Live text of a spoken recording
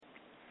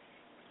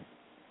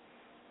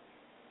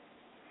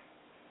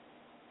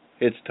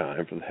It's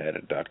time for the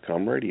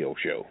Hadit.com radio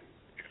show.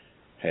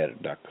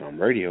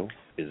 Hadit.com radio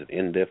is an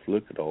in-depth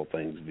look at all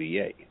things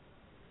VA.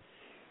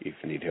 If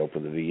you need help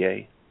with the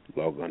VA,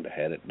 log on to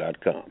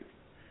Hadit.com.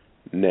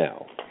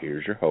 Now,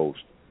 here's your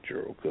host,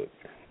 Gerald Cook.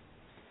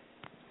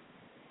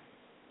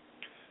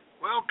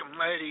 Welcome,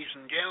 ladies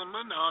and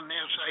gentlemen, on this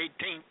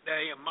 18th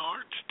day of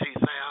March,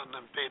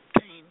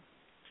 2015.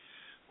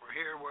 We're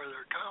here with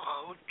our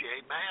co-host,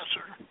 Jay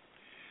Basser,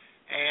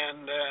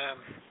 and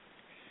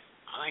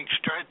I think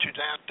Stretch is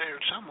out there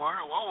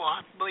somewhere. Oh,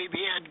 I believe he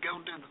had to go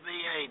to the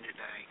VA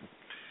today,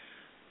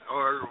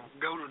 or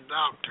go to the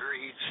doctor.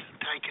 He's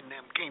taking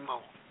them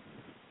chemo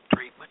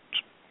treatments.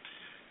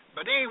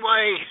 But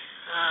anyway,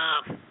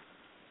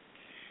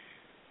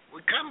 we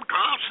come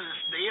across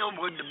this deal.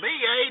 Would the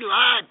VA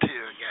lie to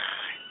a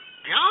guy?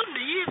 John,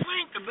 do you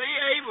think the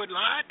VA would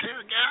lie to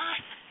a guy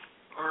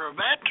or a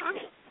veteran?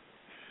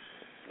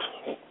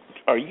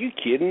 Are you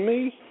kidding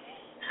me?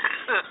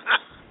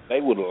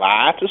 They would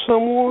lie to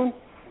someone?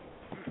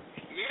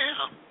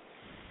 Yeah.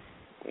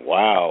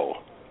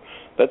 Wow.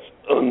 That's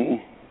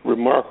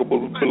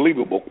unremarkable,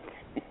 believable.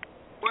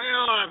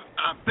 Well,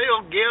 I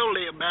feel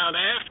guilty about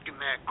asking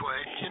that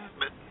question,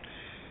 but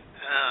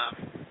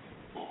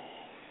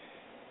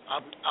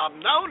I've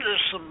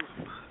noticed some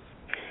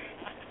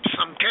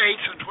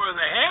cases where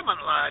they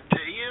haven't lied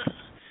to you,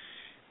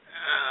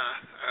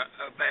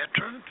 a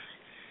veteran,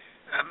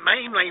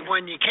 mainly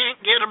when you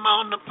can't get them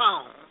on the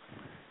phone.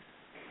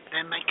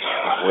 Then they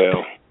can't lie.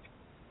 Well,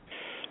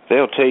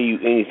 they'll tell you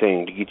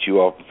anything to get you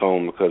off the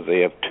phone because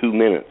they have 2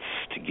 minutes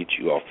to get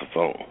you off the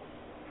phone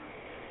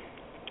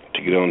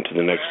to get on to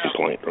the next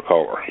complaint or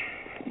caller.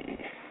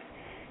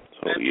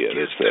 So, that's yeah,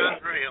 just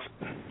that's unreal.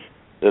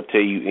 They'll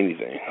tell you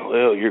anything.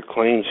 Well, your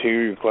claim's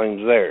here, your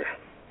claim's there.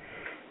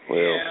 Well,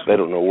 yeah. They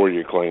don't know where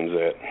your claim's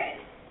at.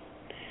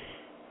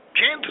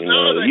 Chances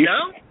are they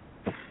don't.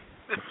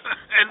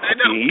 And they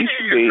don't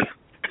care.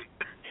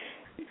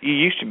 You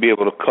used to be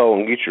able to call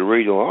and get your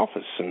regional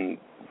office and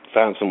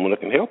find someone that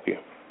can help you.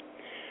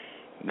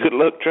 Good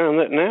luck trying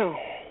that now.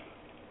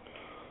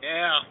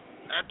 Yeah,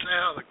 that's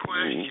out of the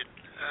question.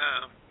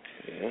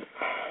 Yeah.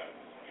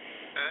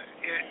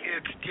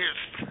 It's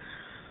just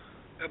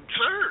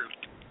absurd.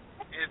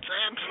 It's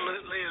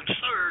absolutely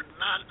absurd.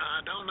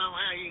 I don't know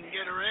how you can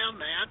get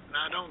around that, and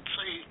I don't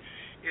see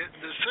it.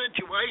 The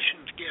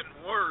situation's getting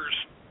worse,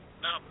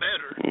 not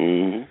better.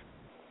 Mm-hmm.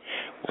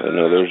 Well,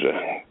 no,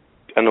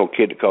 I know a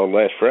kid that called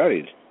last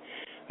Friday,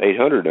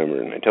 800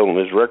 number, and they told him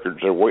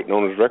they're waiting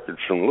on his records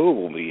from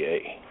Louisville,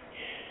 VA.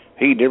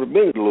 He'd never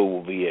been to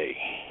Louisville, VA.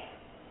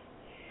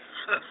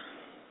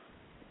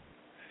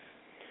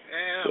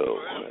 Yeah, so,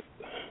 well.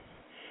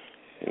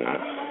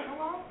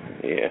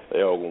 Yeah,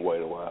 they all gonna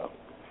wait a while.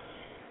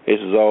 This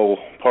is all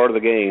part of the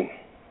game.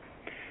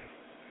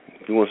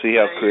 If you want to see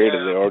how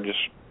creative they are, if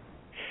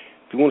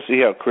you want to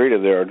see how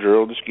creative they are,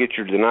 Gerald, just get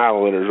your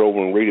denial letters over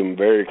and read them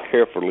very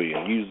carefully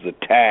and use the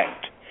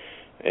tact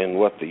and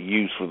what they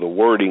use for the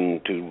wording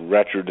to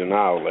write your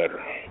denial letter.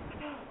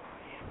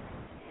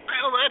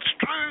 Well, that's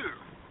true.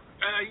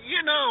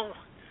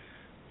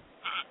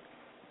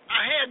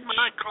 I had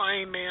my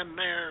claim in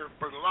there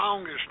for the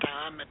longest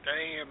time at the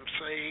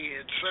AMC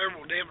at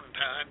several different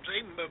times,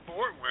 even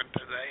before it went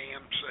to the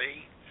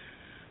AMC.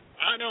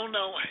 I don't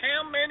know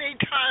how many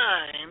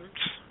times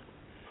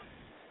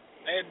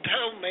they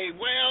told me,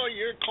 well,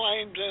 your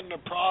claim's in the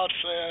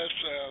process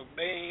of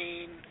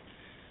being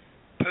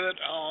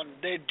put on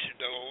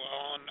digital,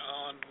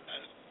 on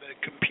the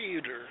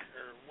computer,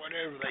 or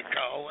whatever they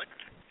call it,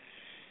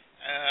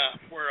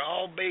 where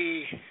I'll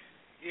be,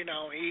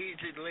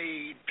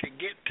 easily to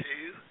get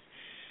to.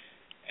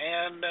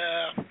 And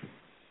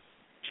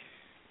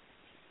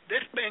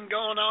this has been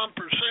going on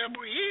for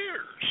several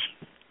years.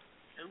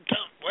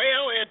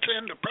 Well, it's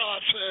in the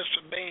process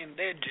of being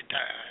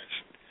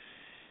digitized.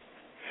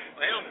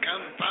 Well,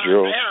 come find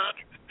Gerald, out.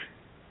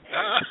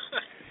 I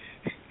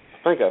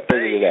think I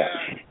figured it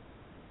out.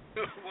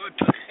 What's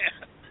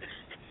that?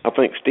 I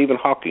think Stephen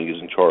Hawking is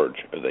in charge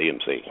of the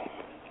AMC.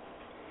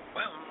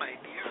 Well,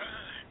 maybe you're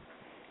right.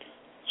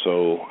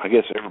 So I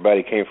guess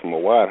everybody came from a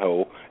white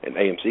hole, and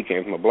AMC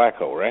came from a black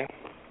hole, right?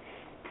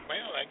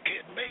 Well, that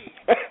could be.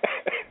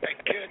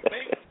 That could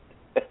be.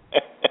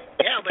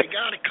 Yeah, they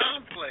got a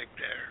conflict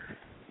there.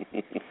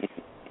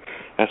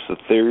 That's the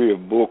theory of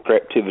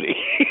bullcraptivity.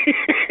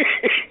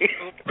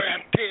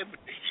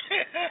 Bullcraptivity.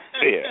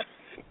 Yeah.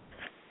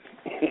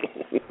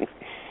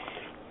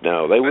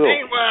 No, they will.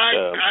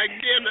 Anyway,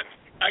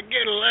 I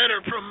get a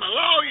letter from my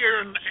lawyer,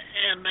 and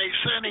they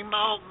sent him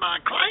on my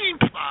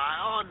claims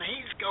file, and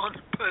he's going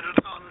to put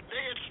it on the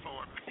desk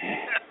for me.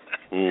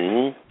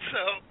 Mm-hmm.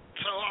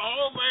 So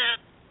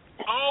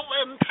all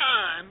them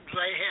times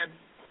they had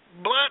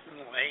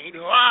blatantly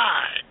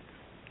lied.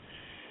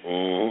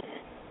 Mm-hmm.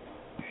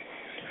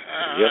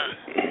 Yep.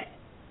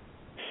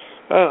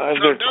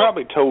 They're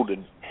probably told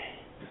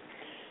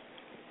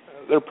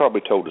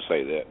to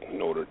say that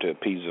in order to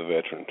appease the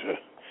veteran,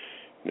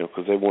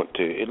 because they want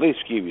to at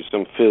least give you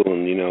some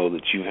feeling,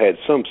 that you've had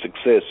some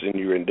success in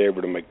your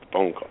endeavor to make the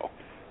phone call.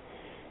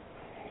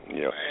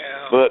 Well,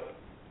 But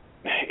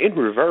in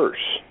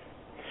reverse,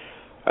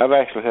 I've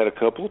actually had a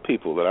couple of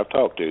people that I've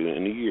talked to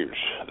in the years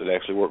that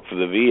actually work for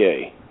the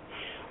VA.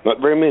 Not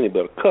very many,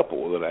 but a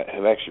couple that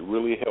have actually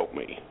really helped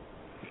me.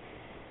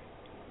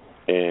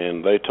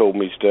 And they told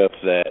me stuff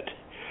that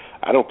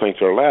I don't think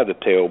they're allowed to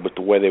tell, but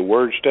the way they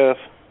word stuff,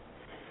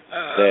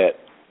 that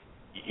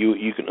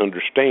you can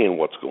understand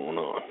what's going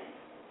on.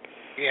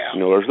 Yeah. You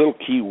know, there's little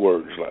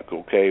keywords like,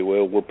 okay,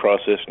 well, we're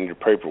processing your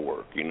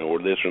paperwork, you know, or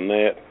this and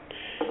that.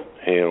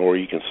 And, or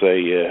you can say,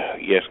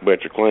 you ask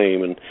about your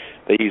claim, and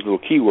they use little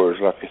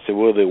keywords like they say,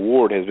 well, the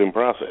award has been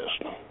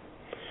processed.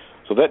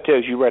 So that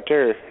tells you right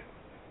there,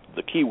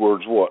 the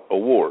keyword's what?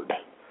 Award,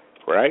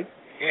 right?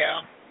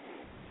 Yeah.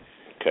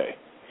 Okay.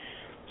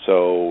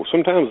 So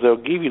sometimes they'll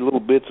give you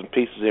little bits and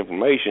pieces of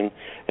information,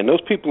 and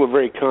those people are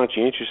very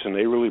conscientious, and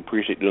they really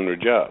appreciate doing their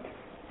job.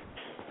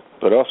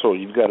 But also,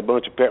 you've got a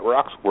bunch of pet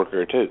rocks that work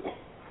there, too.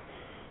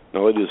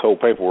 No, they do this whole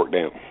paperwork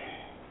down.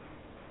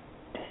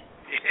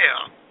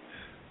 Yeah.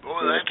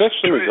 Boy, that's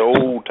especially these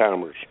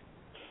old-timers.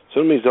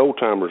 Some of these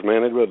old-timers,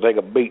 man, they'd rather take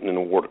a beating than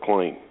award a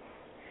claim.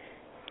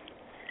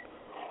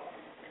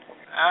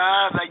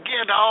 They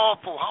get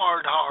awful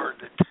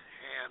hard-hearted,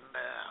 and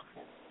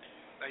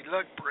they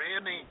look for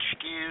any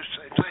excuse.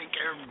 They think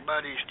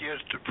everybody's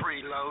just a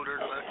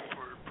freeloader looking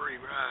for a free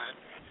ride.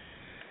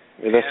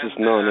 Yeah, that's just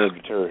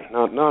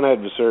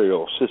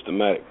non-adversarial,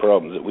 systematic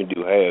problems that we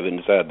do have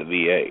inside the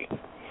VA.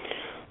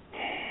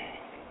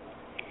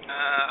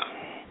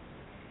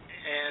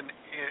 And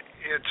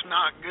it's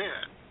not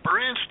good. For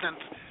instance,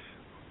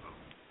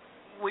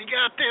 we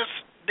got this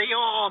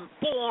deal on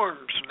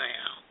forms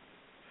now.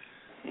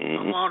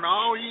 I want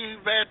all you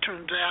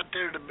veterans out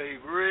there to be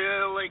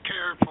really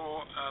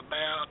careful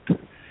about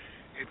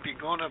if you're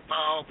going to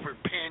file for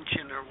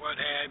pension or what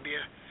have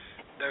you.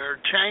 They're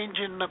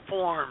changing the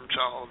forms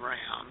all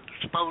around.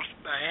 It's supposed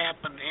to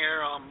happen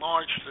here on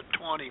March the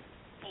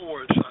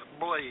 24th, I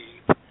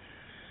believe.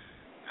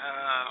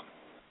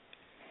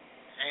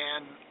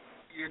 And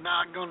you're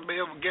not going to be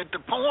able to get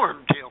the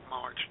form till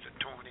March the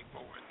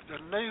 24th, the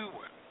new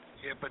one.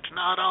 If it's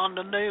not on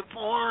the new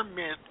form,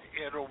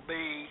 it'll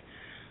be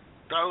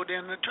thrown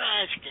in the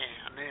trash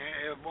can.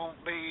 It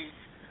won't be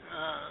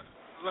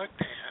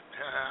looked at.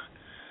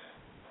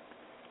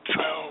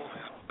 So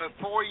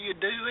before you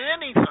do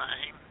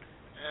anything,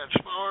 as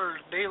far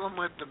as dealing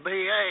with the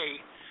VA,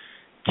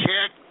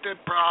 check the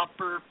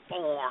proper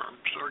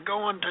forms, or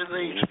go into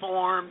these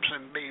forms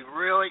and be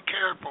really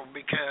careful,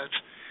 because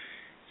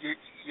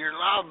you're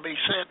allowed to be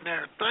sitting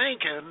there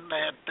thinking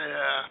that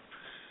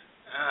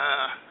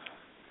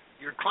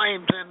your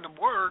claim's in the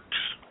works,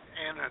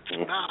 and it's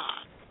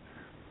not.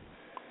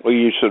 Well,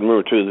 you should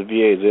remember, too, the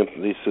VA is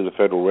implementing these through the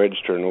Federal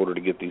Register in order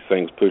to get these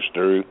things pushed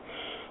through.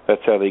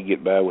 That's how they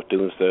get by with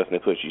doing stuff, and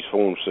they push these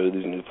forms through,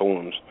 these new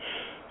forms.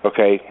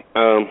 Okay,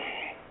 I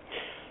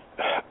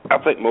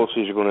think most of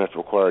these are going to have to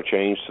require a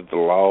change to the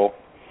law,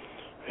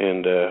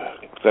 and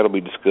that'll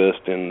be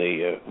discussed in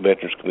the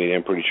Veterans Committee,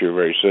 I'm pretty sure,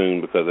 very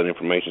soon, because that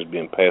information is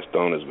being passed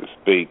on as we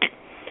speak.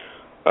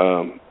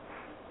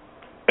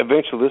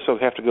 Eventually, this will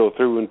have to go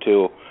through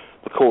until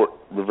the court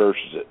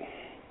reverses it.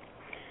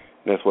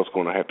 And that's what's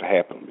going to have to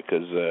happen,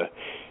 because,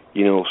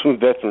 you know, some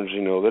veterans,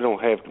 you know, they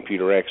don't have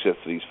computer access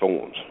to these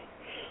forms.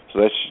 So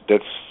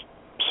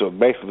so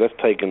basically that's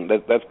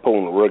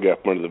pulling the rug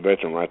out from under the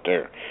veteran right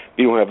there. If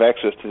you don't have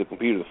access to the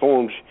computer, the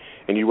forms,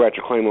 and you write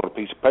your claim on a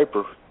piece of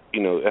paper,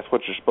 you know, that's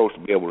what you're supposed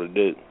to be able to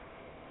do.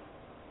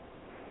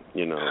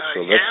 You know,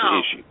 so that's the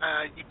issue.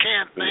 You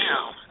can't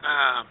now.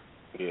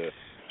 Yeah.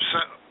 So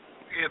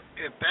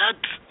if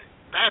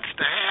that's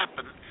to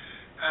happen,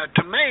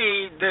 to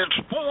me, this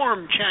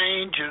form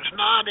change is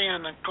not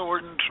in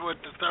accordance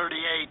with the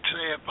 38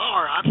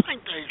 CFR. I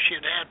think they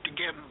should have to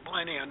give them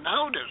plenty of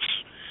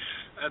notice.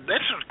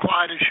 This is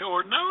quite a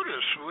short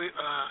notice.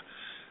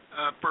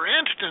 For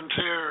instance,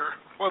 here,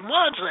 when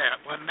was that?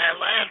 When that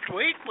last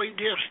week we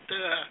just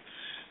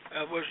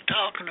was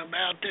talking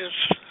about this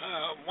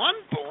one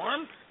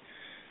form.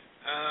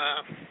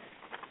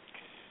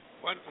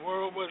 What in the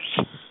world was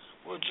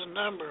the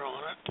number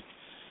on it?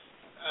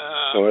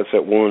 So that's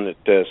that one at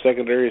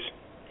secondaries?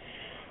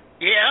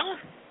 Yeah.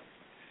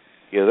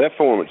 Yeah, that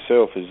form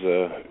itself is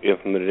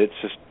implemented. It's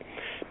just,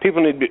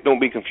 people don't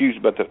be confused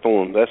about that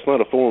form. That's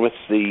not a form. It's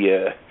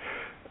the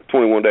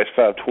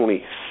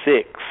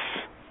 21-526.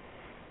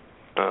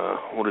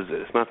 What is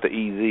it? It's not the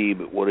EZ,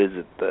 but what is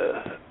it?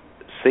 The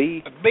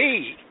C?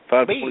 B.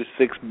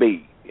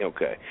 526B.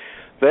 Okay.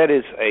 That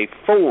is a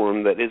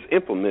form that is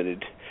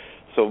implemented.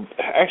 So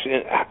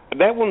actually,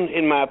 that one,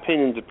 in my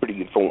opinion, is a pretty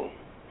good form.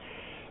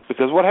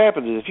 Because what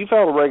happens is, if you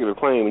file a regular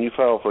claim and you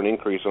file for an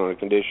increase on a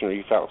condition, or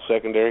you file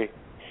secondary,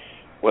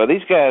 well,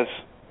 these guys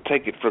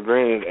take it for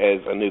granted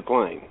as a new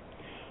claim.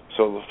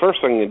 So the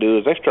first thing they do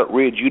is they start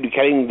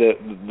re-adjudicating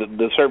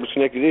the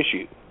service-connected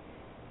issue.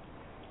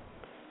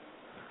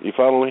 You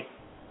follow me?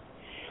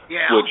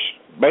 Yeah. Which,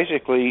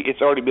 basically,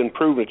 it's already been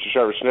proven that you're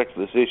service-connected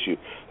to this issue.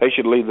 They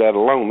should leave that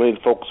alone. They need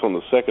to focus on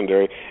the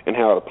secondary and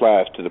how it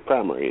applies to the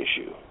primary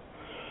issue.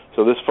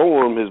 So this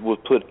form was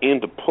put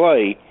into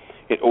play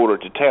in order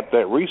to tap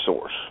that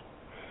resource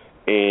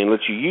and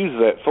let you use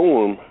that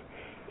form,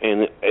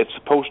 and it's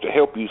supposed to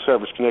help you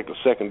service connect a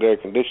secondary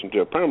condition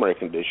to a primary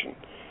condition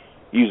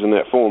using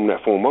that form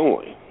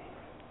only.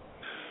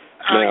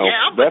 Now,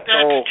 yeah, but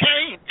that's all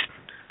changed.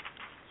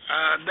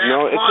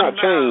 No, it's not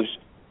changed.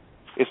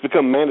 It's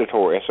become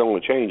mandatory. That's the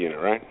only change in it,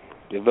 right?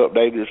 They've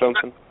updated or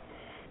something?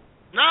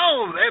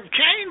 No, they've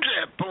changed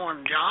that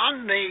form,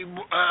 John. The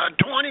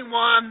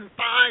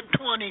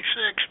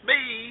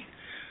 21526B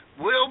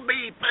will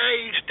be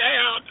phased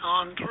out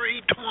on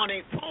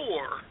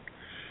 3/24,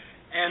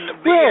 and the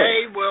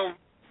VA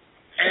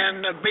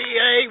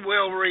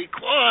will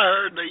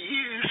require the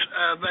use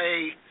of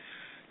a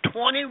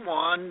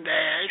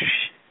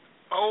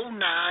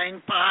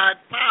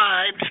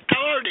 21-0955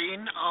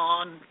 starting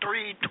on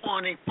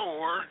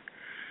 3/24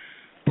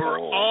 for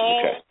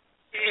all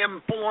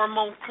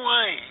informal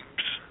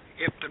claims.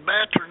 If the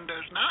veteran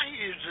does not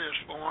use this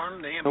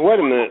form, the informal wait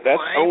a minute,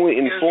 that's only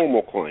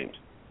informal claims.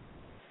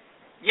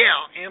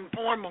 Yeah,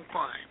 informal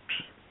claims.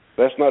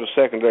 That's not a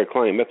secondary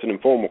claim. That's an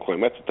informal claim.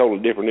 That's a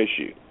totally different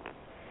issue.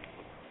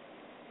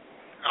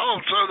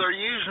 Oh, so they're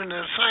using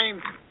the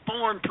same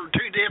form for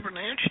two different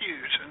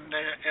issues, and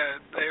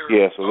they're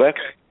yeah. So that's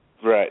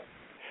right.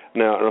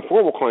 Now, an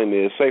informal claim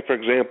is, say, for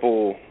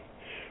example,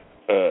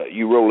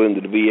 you roll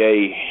into the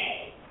VA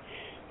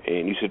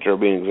and you sit there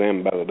being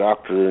examined by the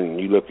doctor, and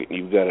you look at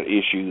you've got an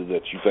issue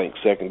that you think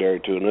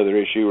secondary to another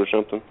issue or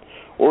something,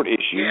 or an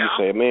issue. Yeah. You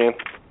say, "Man,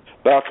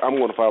 Doc, I'm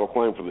going to file a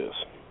claim for this."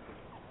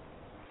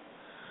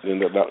 Then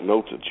the doc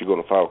notes that you're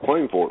going to file a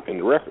claim for it in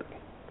the record.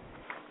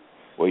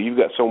 Well, you've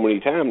got so many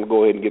time to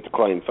go ahead and get the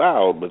claim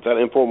filed, but that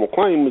informal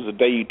claim is the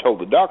day you told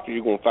the doctor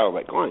you're going to file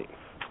that claim.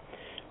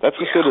 That's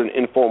considered an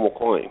informal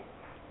claim.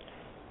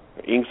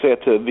 You can say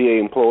it to a VA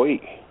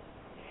employee.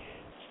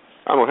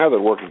 I don't know how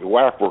that works if your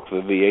wife works for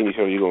the VA and you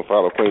tell her you're going to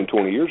file a claim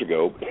 20 years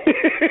ago.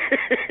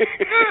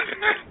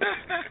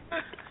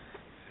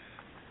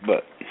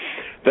 But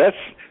that's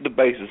the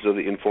basis of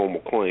the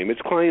informal claim.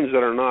 It's claims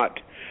that are not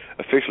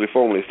officially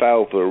formally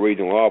filed through a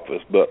regional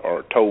office but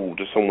are told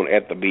to someone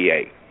at the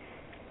VA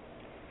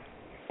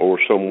or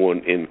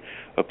someone in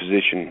a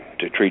position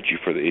to treat you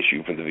for the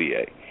issue from the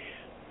VA.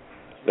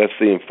 That's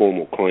the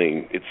informal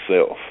claim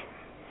itself.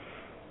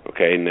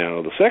 Okay,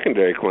 now the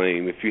secondary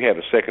claim, if you have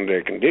a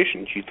secondary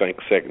condition you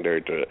think secondary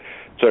to a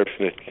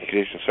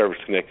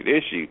service-connected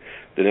issue,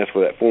 then that's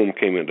where that form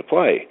came into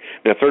play.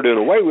 Now, if they're doing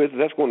away with it,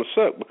 that's going to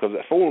suck because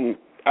that form,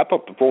 I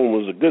thought the form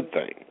was a good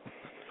thing.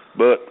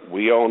 But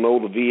we all know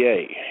the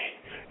VA.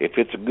 If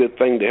it's a good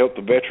thing to help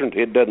the veterans,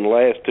 it doesn't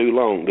last too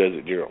long, does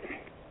it, Gerald?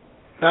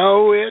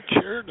 No, it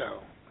sure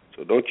don't.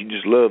 So don't you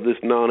just love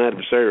this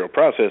non-adversarial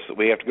process that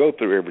we have to go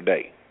through every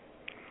day?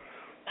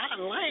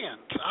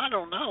 Lance, I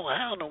don't know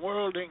how in the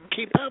world they can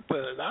keep up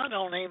with it. I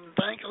don't even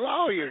think a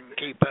lawyer can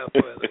keep up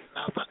with it.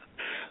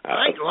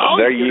 I think lawyers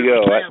there you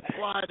go. have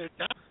quite a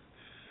time.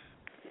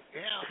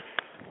 Yeah.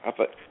 I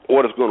think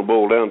what it's going to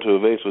boil down to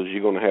eventually is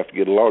you're going to have to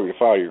get a lawyer to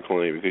file your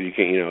claim because you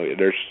can't,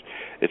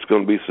 it's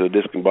going to be so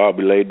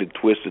discombobulated,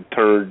 twisted,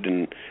 turned,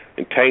 and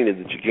tainted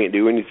that you can't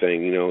do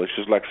anything. It's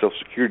just like Social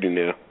Security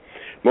now.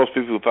 Most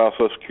people who file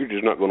Social Security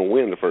is not going to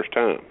win the first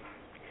time.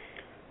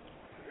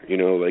 They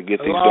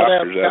get these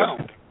doctors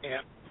out.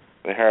 Yeah.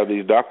 They hire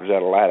these doctors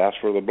out of Lighthouse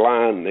for the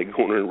Blind, and they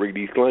go in there and read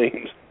these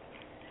claims.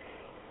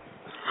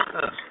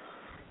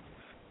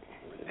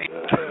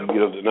 You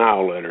get a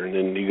denial letter, and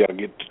then you got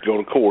to go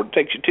to court. It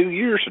takes you 2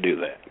 years to do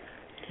that.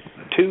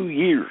 2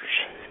 years.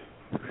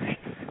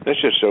 That's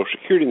just Social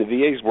Security, and the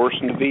VA is worse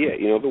than the VA.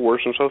 They're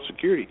worse than Social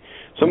Security.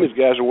 Some of these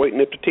guys are waiting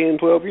up to 10,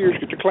 12 years to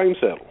get their claim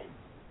settled.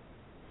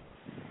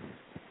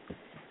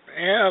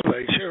 Yeah,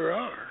 they sure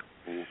are.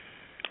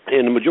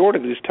 And the majority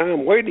of this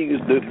time waiting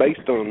is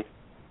based on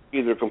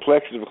either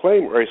complexity of a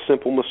claim or a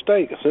simple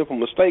mistake. A simple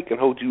mistake can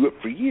hold you up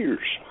for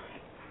years.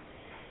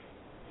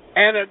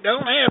 And it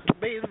don't have to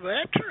be the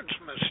veteran's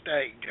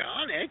mistake,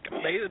 John. It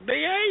can be the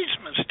VA's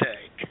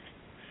mistake.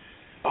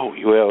 Oh,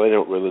 well, they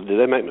don't really. Do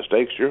they make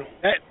mistakes, Drew?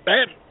 That's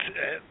the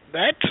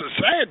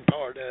sad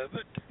part of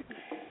it.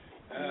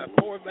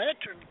 Poor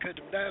veteran could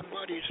have done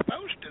what he's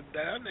supposed to have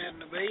done,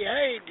 and the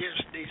VA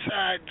just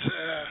decides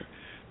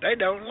they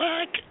don't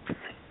like it.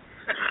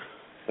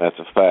 That's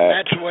a fact.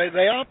 That's the way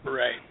they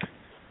operate.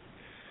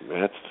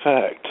 That's a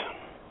fact.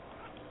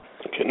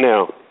 Okay,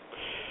 now,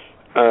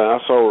 I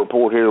saw a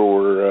report here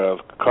where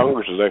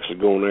Congress is actually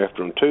going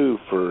after them too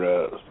for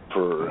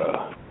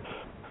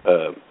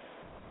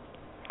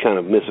kind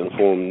of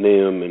misinforming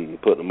them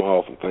and putting them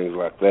off and things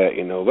like that.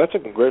 That's a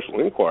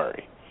congressional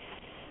inquiry.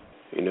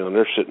 And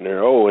they're sitting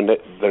there, and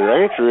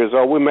their answer is,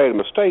 we made a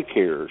mistake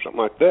here or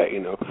something like that.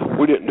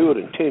 We didn't do it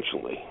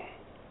intentionally.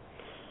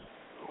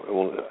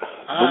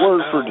 The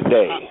word for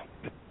today,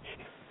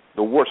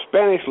 the word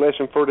Spanish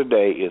lesson for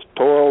today is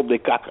toro de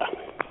caca.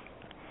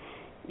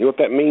 You know what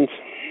that means?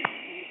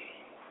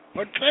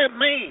 What's that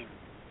mean?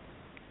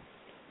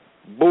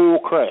 Bull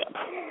crap.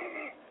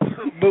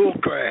 Bull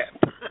crap.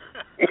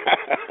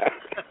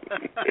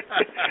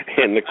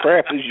 And the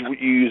crap is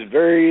used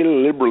very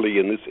liberally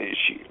in this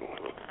issue.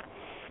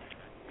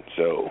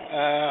 So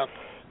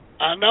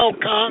I know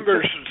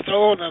Congress is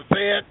throwing a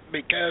fit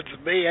because the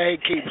VA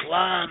keeps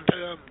lying to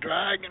them,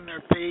 dragging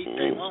their feet.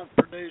 They won't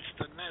produce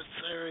the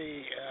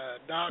necessary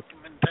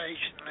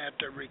documentation that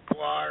they're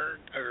required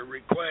or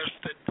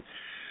requested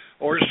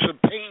or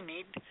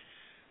subpoenaed.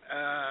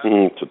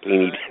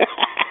 Subpoenaed.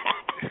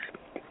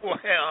 Well,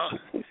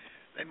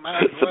 they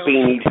might as well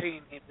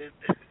subpoenaed it.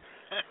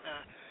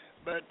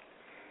 But,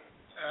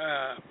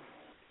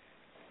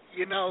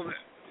 you know,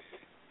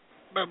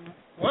 but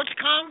what's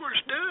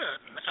Congress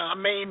doing? I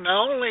mean, the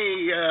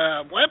only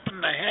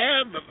weapon they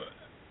have,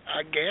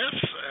 I guess,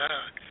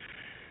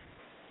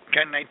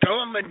 can they throw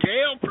them in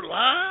jail for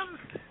lying?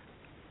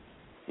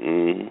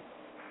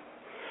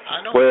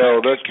 I don't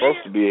well, they're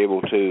supposed to be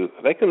able to.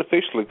 They can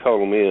officially call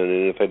them in,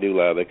 and if they do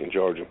lie, they can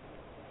charge them.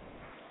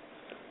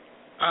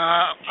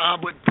 I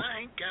would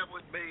think that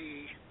would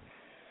be.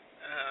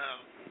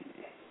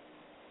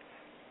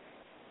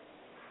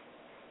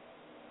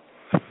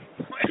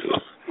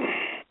 Well,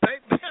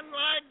 they've been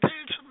lied to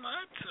so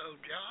much, though,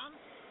 John.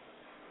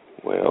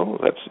 Well,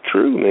 that's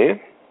true, man.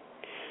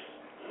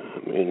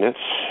 I mean,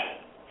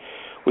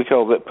 we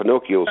call that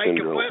Pinocchio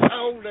syndrome. They can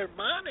withhold their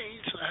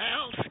money, so the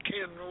House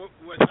can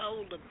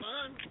withhold the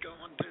funds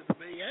going to the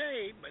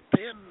VA, but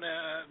then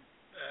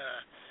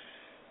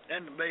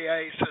the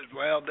VA says,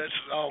 well, this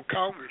is all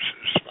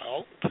Congress's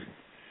fault.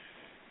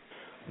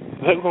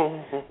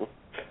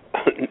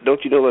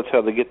 Don't you know that's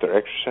how they get their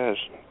exercise,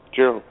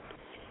 Gerald?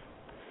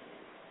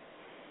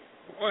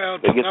 Well,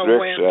 it's a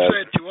no-win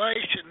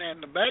situation,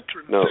 and the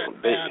veterans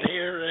sitting out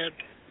here in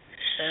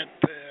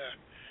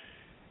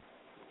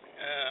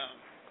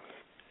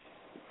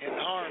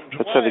harm's way.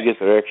 That's how they get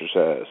their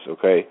exercise,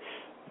 okay?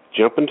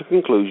 Jumping to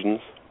conclusions,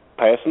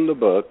 passing the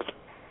buck.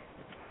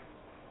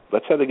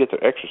 That's how they get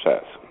their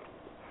exercise.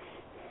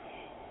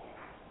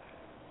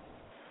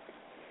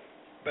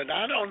 But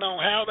I don't know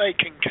how they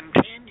can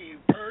continue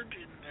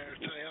purging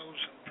themselves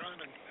in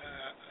front of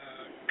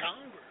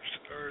Congress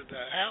or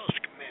the House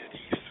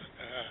committees.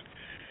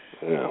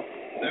 Yeah.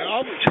 They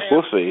always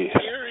have see.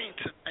 hearings,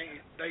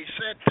 and they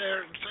sit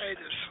there and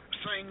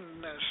sing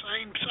the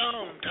same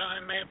song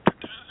time after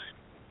time.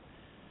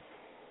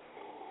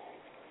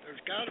 There's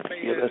got to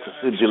be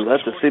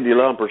that's a Cyndi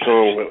Lauper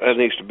song. That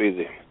needs to be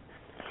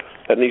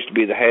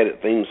the Had It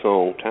theme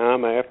song.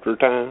 Time after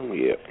time.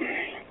 Yep.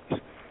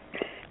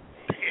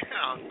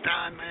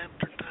 Time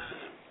after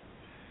time.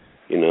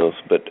 You know,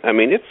 but I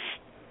mean,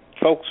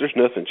 folks. There's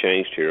nothing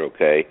changed here.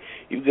 Okay,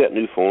 you've got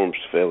new forms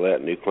to fill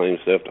out, new claim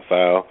stuff to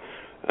file.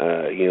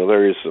 You know,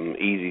 there is some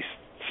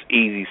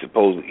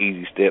supposedly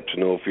easy steps.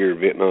 You know, if you're a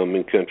Vietnam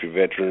in-country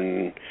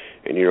veteran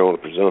and you're on a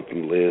presumptive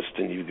list,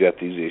 and you've got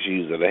these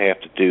issues that I have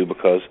to do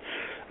because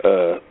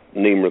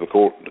Niemer, the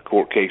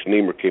court case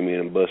Niemer came in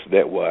and busted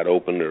that wide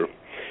open. Or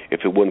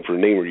if it wasn't for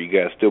Niemer, you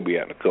guys still be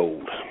out in the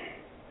cold.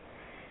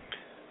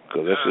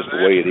 Because that's just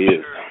the way it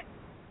is.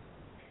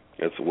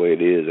 That's the way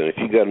it is. And if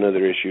you got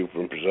another issue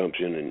from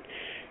presumption and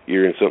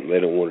you're in something they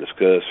don't want to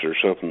discuss or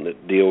something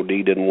that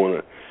DOD doesn't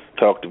want to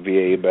talk to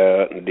VA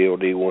about and the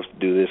DOD wants to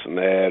do this and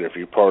that, or if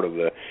you're part of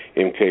the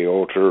MK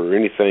Ultra or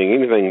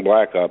anything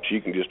Black Ops, you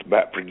can just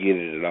about forget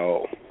it at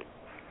all.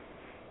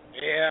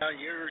 Yeah,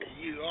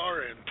 you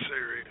are in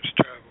serious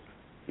trouble.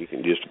 You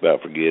can just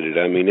about forget it.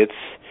 I mean,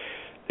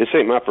 this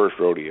ain't my first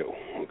rodeo.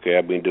 Okay,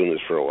 I've been doing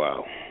this for a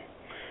while.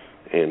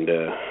 And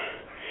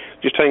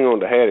just hang on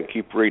to Had and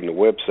keep reading the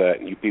website,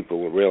 and you people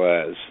will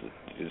realize,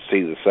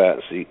 see the site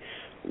and see,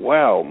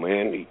 wow,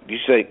 man, you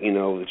say, you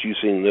know, that you've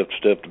seen enough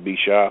stuff to be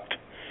shocked.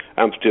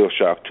 I'm still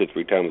shocked 2 or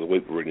 3 times a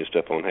week reading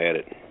stuff on Had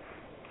It.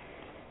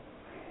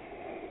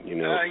 You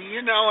know.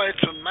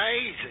 It's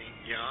amazing,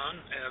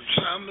 John,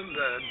 some of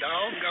the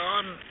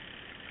doggone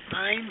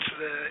things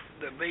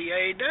the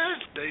VA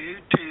does do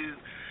to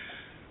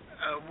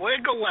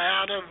wiggle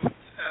out of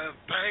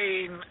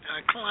paying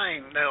a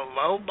claim. They'll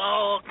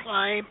lowball a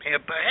claim.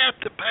 If they have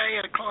to pay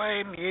a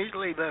claim,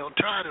 usually they'll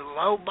try to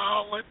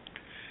lowball it.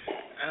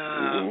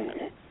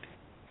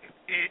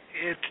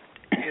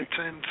 It's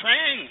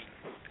insane.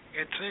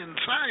 It's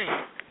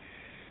insane.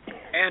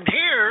 And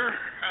here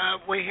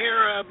we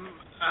hear of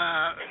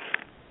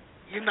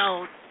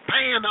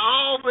paying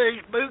all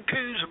these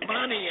bukus of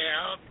money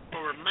out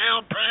for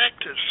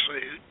malpractice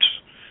suits.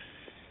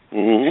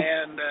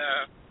 And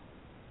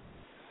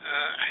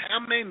how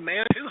many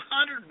million?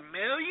 200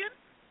 million?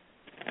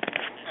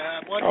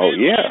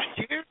 Last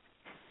year?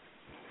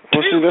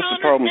 Well, see, that's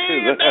the problem, too.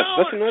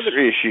 That's another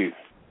issue.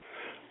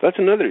 That's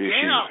another issue.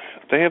 Yeah.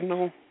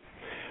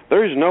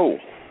 There is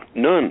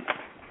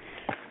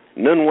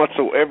none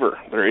whatsoever.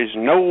 There is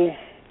no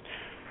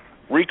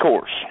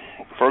recourse.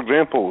 For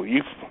example,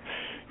 you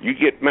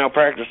get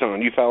malpractice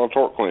on, you file a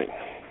tort claim,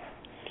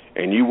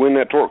 and you win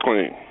that tort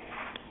claim,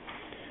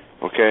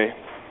 okay,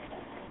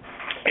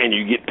 and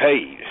you get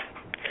paid.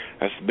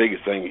 That's the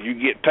biggest thing. You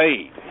get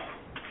paid,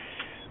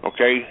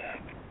 okay?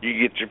 You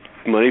get your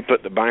money put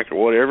in the bank or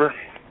whatever.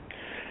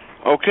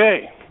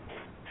 Okay.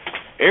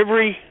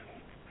 Every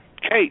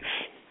case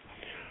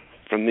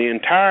from the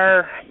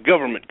entire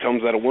government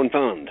comes out of one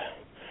fund.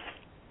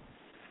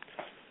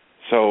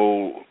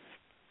 So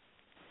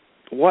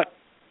what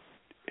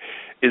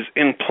is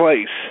in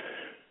place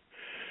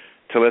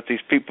to let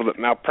these people that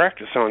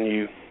malpractice on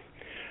you,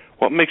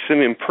 what makes them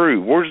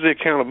improve? Where's the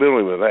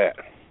accountability with that?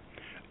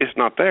 It's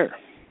not there.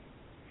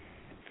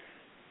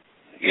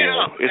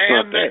 It's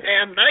not there.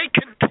 And they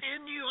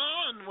continue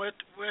on with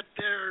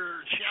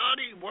their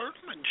shoddy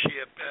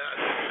workmanship,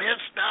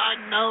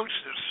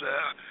 misdiagnosis,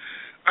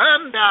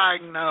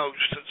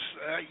 undiagnosis.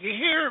 You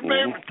hear of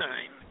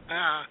everything.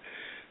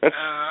 That's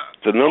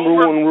the number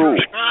one rule.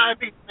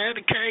 Prescribing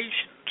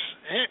medications.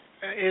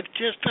 It's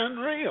just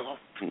unreal.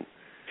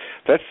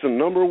 That's the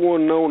number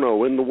one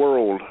no-no in the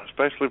world,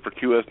 especially for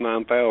QS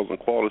 9000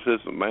 quality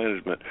system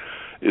management,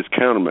 is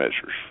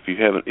countermeasures if you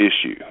have an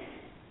issue.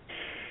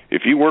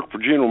 If you work for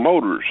General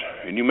Motors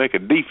and you make a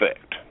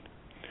defect,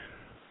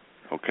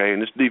 okay,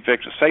 and this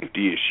defect's a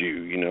safety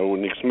issue,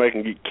 and somebody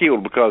can get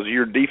killed because of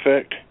your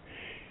defect,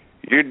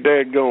 your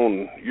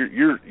daggone,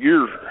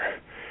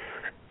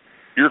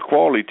 your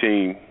quality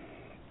team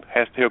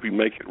has to help you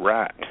make it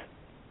right.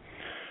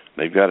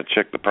 They've got to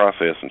check the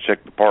process and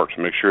check the parts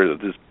and make sure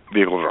that these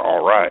vehicles are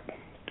all right.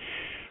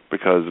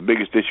 Because the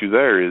biggest issue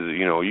there is,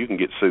 you can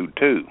get sued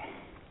too,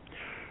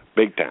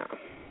 big time.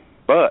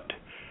 But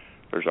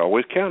there's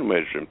always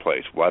countermeasures in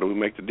place. Why do we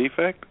make the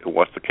defect?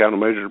 What's the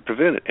countermeasure to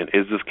prevent it? And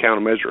is this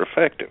countermeasure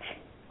effective?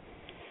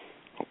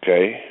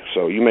 Okay,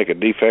 so you make a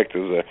defect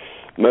as a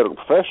medical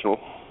professional,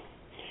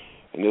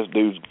 and this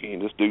dude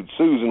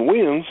sues and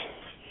wins,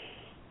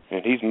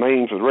 and he's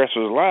maimed for the rest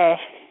of his life.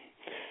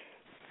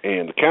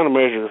 And the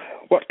countermeasure,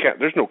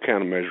 there's no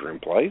countermeasure in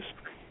place.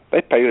 They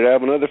paid it out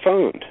of another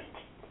fund.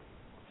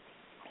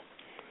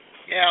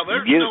 Yeah,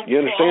 there's no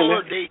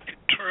quality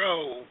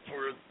control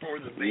for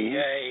the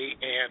VA,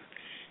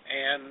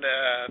 and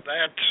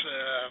that's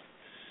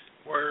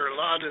where a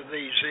lot of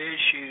these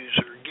issues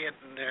are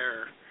getting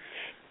their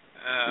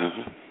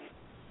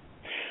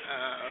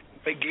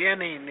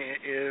beginning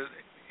is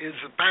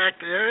the fact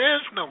that there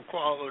is no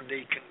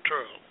quality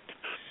control.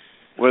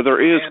 Well, there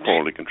is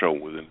quality control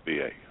within the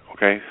VA,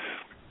 okay?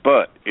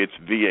 But it's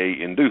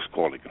VA-induced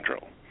quality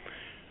control.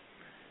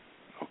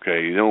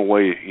 Okay, the only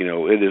way,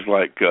 it is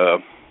like,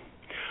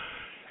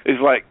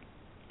 it's like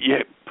you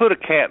put a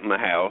cat in the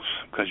house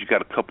because you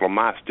got a couple of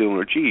mice stealing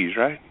their cheese,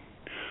 right?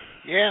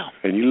 Yeah.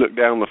 And you look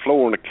down on the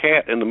floor and the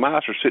cat and the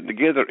mice are sitting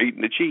together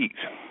eating the cheese.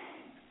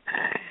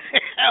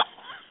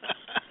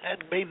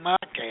 That'd be my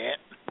cat.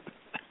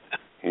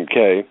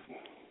 Okay.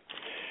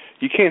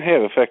 You can't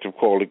have effective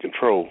quality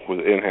control with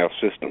an in-house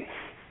system.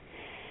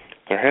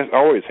 There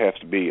always has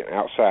to be an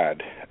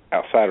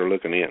outsider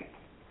looking in,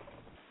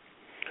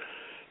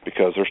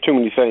 because there's too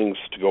many things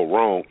to go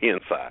wrong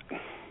inside.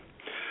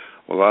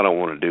 Well, I don't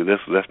want to do this.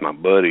 That's my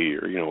buddy,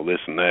 or this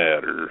and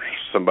that, or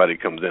somebody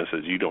comes in and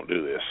says you don't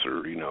do this,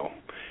 or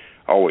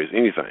always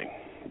anything,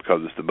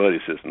 because it's the buddy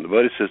system. The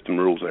buddy system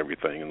rules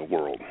everything in the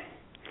world,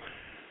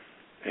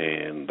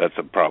 and that's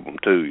a problem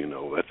too.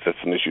 That's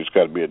an issue that's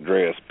got to be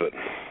addressed. But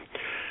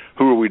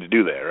who are we to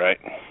do that, right?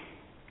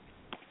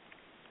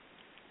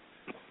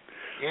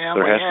 Yeah,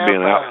 there has to be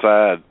an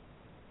outside.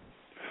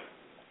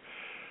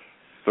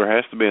 There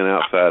has to be an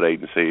outside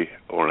agency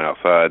or an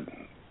outside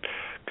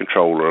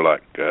controller,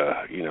 like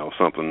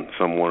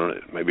someone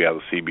maybe out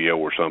of the CBO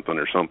or something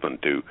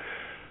to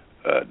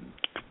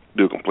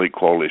do a complete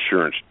quality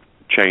assurance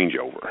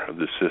changeover of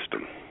this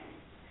system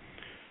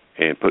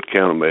and put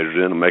countermeasures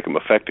in and make them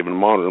effective and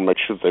monitor and make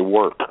sure that they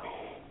work.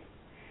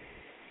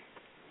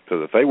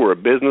 Because if they were a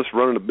business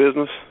running a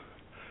business,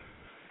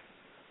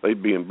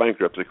 they'd be in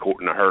bankruptcy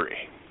court in a hurry.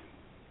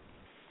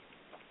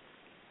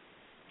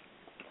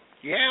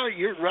 Yeah,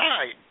 you're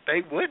right.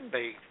 They would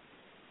be.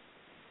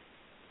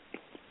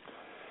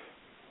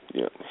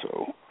 Yeah,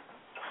 so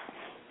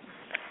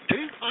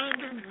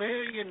 $200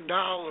 million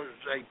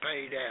they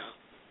paid out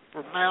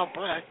for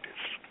malpractice.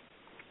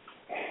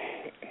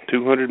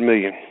 $200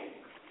 million.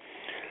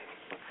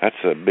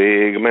 That's a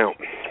big amount.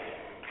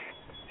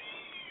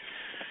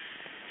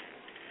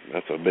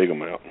 That's a big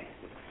amount.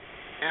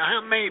 Now,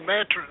 how many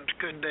veterans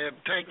could they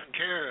have taken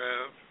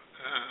care of?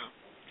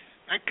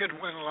 That could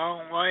have went a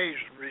long ways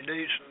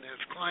reducing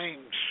this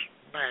claims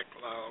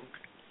backlog.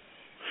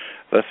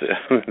 That's the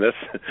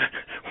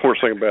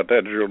worst thing about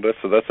that, Gerald.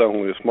 That's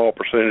only a small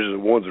percentage of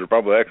the ones that are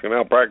probably actually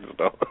malpracticed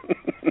on.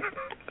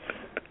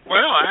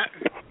 Well,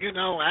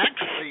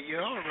 actually,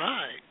 you're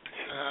right.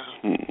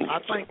 I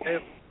think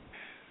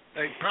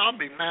they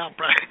probably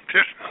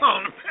malpracticed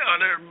on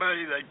about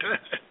everybody they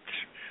touch.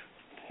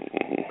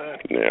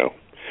 Yeah.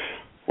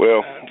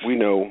 Well, we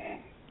know,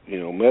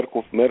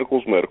 medical's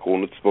medical,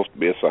 and it's supposed to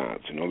be a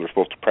science. They're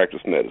supposed to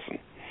practice medicine.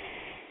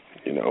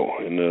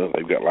 And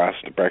they've got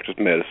license to practice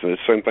medicine.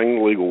 It's the same thing in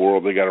the legal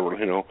world. They got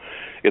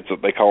to,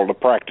 they call it a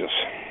practice.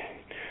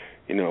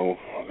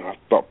 I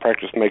thought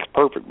practice makes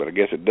perfect, but I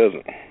guess it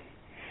doesn't.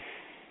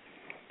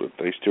 But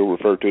they still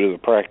refer to it as a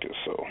practice.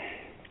 So,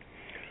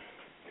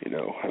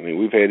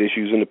 we've had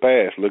issues in the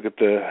past. Look at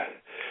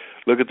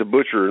the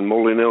butcher in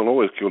Moline,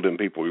 Illinois, killed them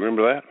people. You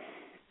remember that?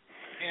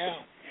 Yeah.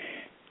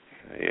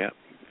 Yeah.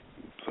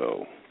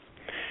 So,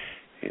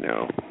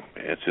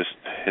 it's just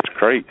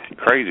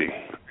crazy.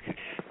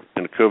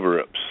 And the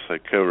cover-ups, they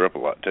cover up a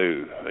lot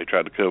too. They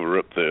tried to cover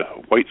up the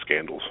weight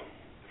scandals,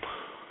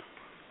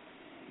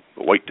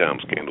 the wait time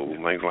scandals,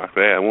 and things like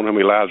that. I wonder how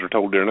many lies were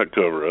told during that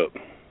cover-up.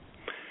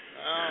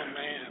 Oh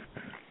man,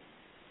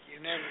 you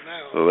never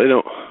know. So they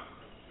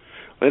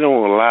don't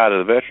want to lie to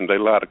the veterans. They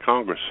lie to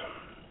Congress.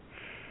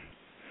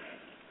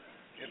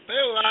 If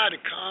they lie to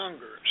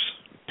Congress,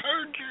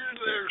 perjure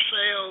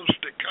themselves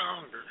to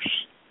Congress,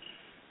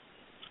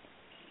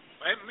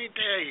 let me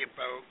tell you,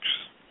 folks,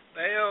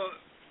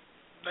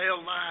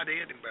 they'll lie to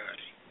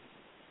anybody.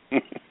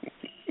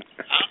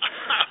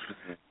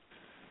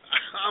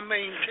 I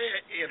mean,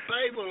 if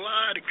they will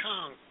lie to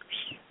Congress,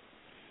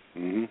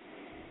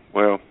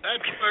 well,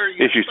 that's where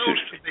you're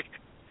supposed to be.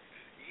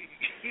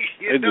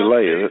 They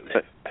delay it.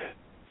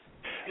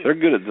 They're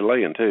good at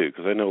delaying too,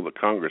 because they know that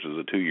Congress is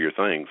a 2-year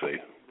thing. See,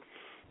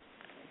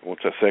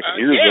 once that second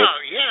year is up.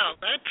 Yeah,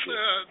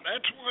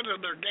 that's one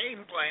of their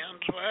game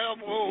plans. Well,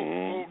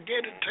 we'll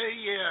get it to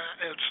you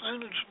as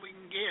soon as we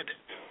can get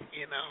it.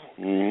 You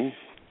know.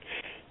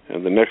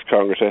 And the next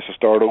Congress has to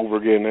start over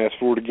again and ask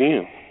for it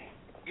again.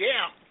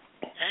 Yeah,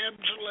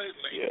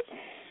 absolutely. Yeah.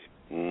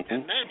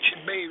 And that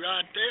should be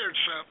right there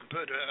something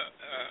put a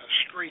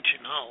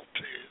screeching halt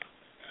to.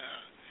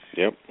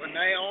 Yep. When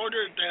they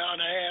order it, they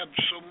ought to have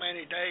so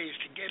many days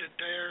to get it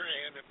there,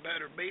 and it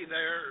better be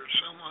there, or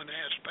someone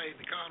has to pay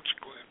the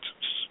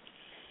consequences.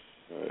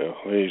 Well,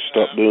 they need to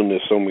stop doing this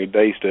so many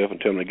day stuff and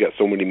tell them they got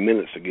so many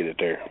minutes to get it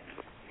there.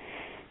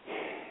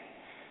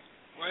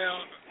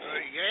 Well,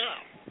 yeah.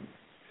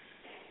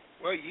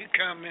 Well, you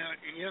come in,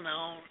 you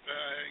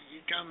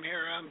come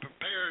here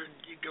unprepared,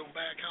 you go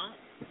back home.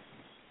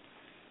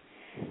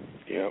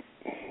 Yep.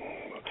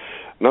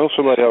 No,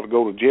 somebody ought to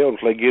go to jail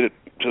until they get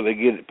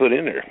it put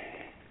in there.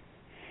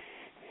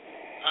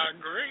 I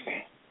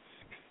agree.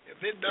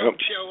 If it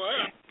don't show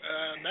up,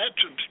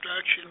 that's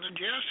obstruction of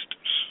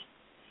justice.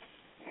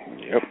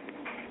 Yep,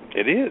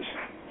 it is.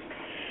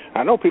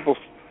 I know people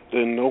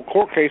in no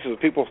court cases.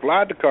 People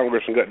lied to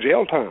Congress and got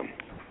jail time.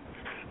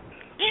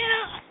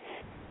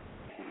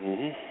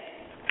 Yeah.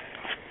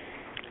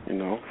 You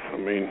know, I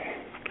mean,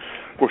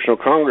 of course,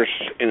 Congress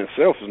in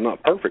itself is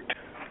not perfect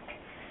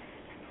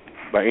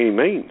by any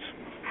means.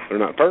 They're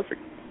not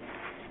perfect.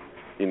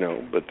 You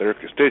know, but they're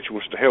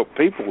constituents to help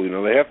people. You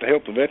know, they have to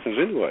help the veterans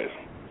anyways.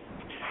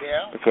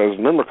 Yeah. Because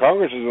remember,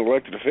 Congress is an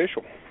elected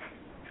official.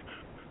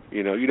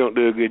 You know, you don't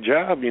do a good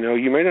job, you know,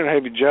 you may not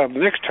have your job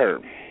next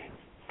term.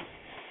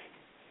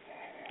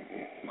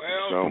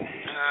 Well, from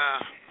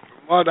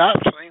what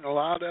I've seen, a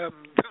lot of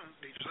them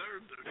don't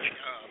deserve their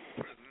job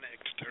for the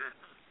next term.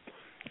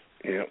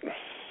 Yep.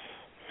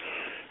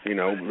 You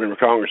know, remember,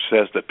 Congress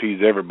has to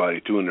appease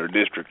everybody, too, in their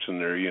districts, and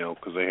their, you know,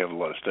 because they have a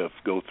lot of stuff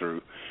to go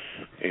through,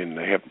 and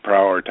they have to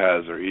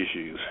prioritize their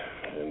issues.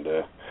 And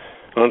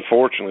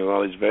unfortunately, a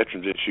lot of these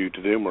veterans issues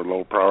to them are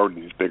low priority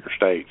in these bigger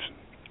states.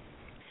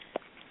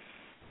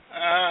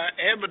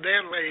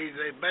 Evidently,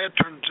 the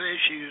veterans'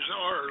 issues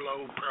are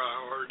low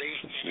priority,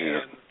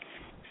 and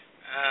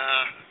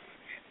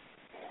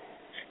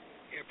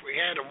if we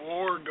had a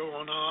war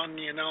going on,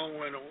 you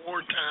know, in a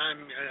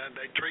wartime,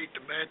 they treat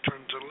the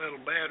veterans a little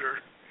better.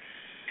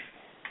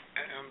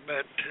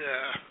 But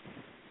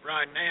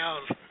right now,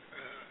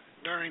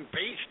 during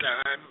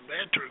peacetime,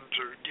 veterans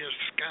are just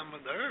scum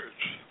of the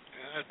earth.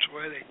 That's the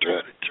way they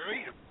try to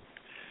treat them.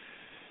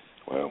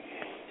 Well,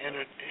 and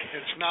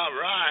it's not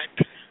right.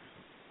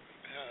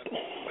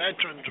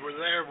 Veterans were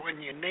there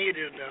when you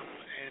needed them,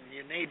 and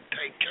you need to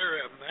take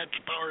care of them. That's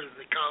part of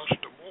the cost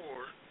of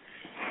war.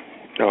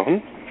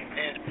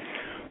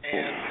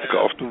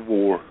 Cost of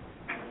war.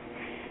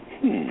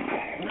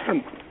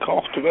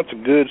 That's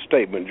a good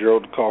statement,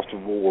 Gerald. The cost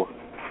of war.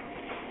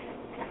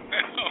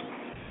 Well,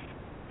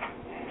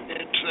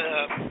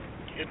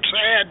 it's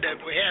sad that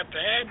we have to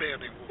have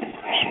any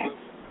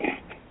wars.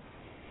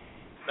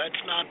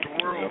 That's not the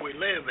world we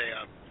live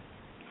in.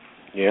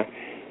 Yeah.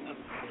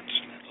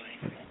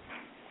 Unfortunately.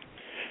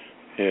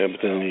 Yeah,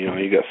 but then, you know,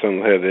 you got some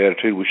that have the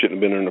attitude we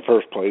shouldn't have been there in the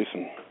first place,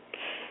 and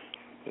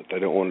that they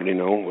don't want to, you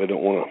know, they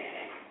don't want to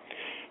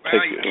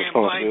take the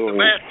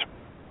responsibility.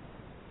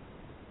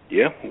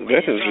 Yeah, the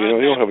veterans, you know,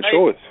 they don't have a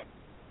choice.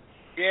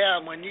 Yeah,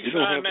 when you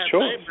sign that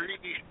paper,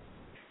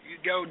 you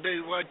go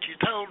do what you're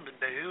told to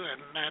do,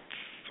 and that's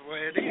the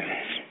way it is.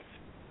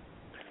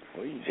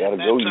 Well, you gotta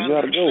go,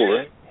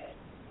 right?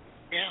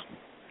 Yeah.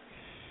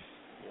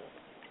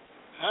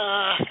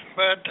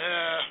 But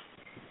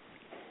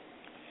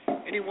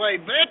anyway,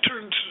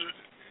 veterans,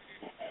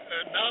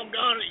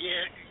 doggone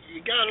it, you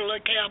got to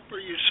look out for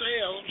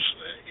yourselves.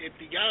 If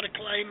you got a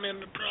claim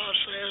in the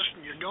process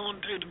and you're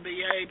going to the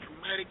VA for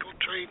medical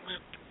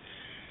treatment,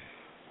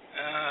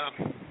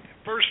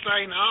 first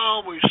thing I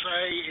always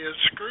say is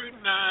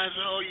scrutinize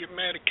all your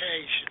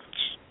medications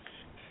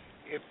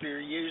if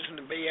you're using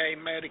the VA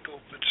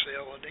medical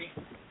facility.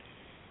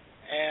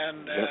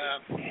 And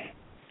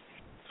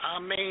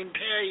I mean,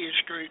 tell you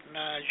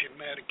scrutinize your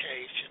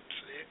medications.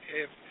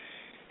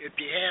 If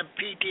you have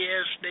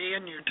PTSD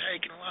and you're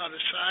taking a lot of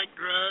psych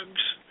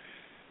drugs,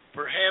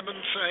 for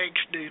heaven's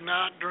sakes, do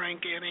not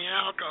drink any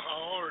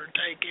alcohol or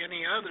take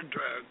any other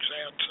drugs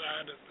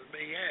outside of the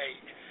VA.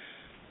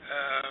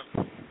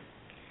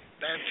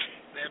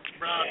 That's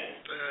brought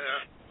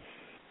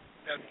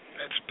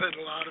that's put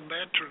a lot of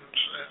veterans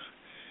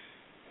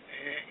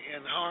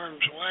in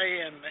harm's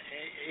way, and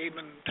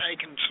even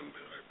taken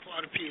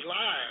quite a few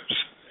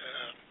lives.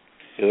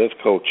 Yeah, that's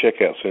called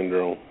checkout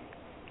syndrome.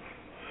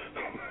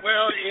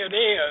 Well, it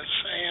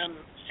is, and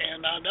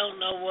I don't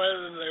know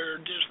whether they're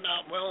just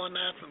not well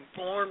enough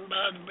informed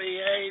by the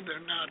VA.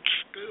 They're not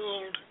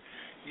schooled.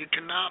 You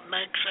cannot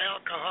mix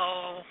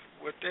alcohol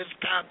with this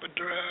type of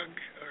drug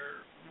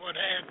or what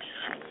have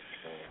you.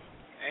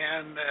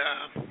 And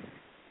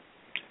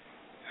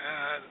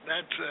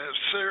that's a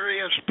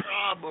serious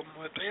problem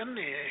within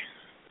the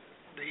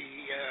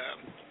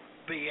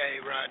VA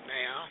right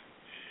now.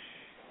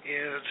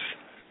 Is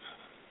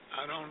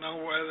I don't know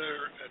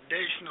whether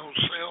additional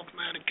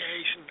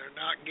self-medication, they're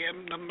not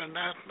giving them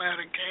enough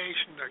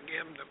medication, they're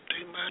giving them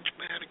too much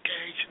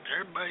medication.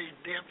 Everybody's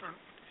different.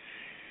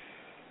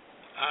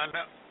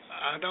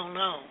 I don't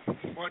know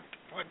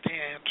what the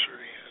answer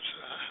is.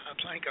 I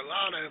think a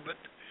lot of it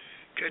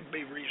could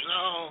be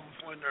resolved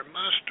when they're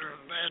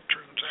mustering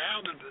veterans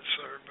out of the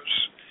service,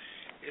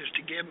 is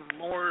to give them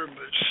more of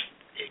an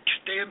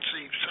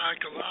extensive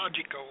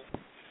psychological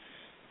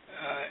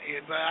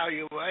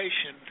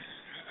evaluation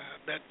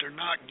that they're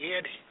not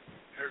getting.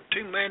 There are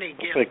too many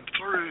getting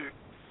through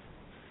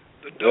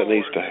the door. That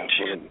needs to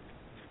happen.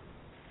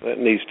 That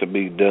needs to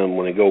be done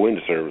when they go into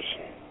service.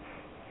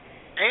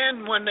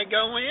 And when they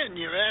go in,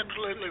 you're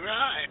absolutely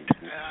right.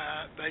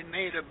 They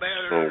need a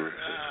better.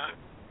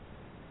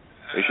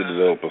 They should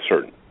develop a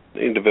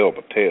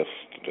test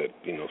that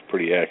is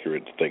pretty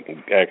accurate,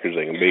 accurate as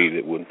they can be.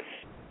 That would,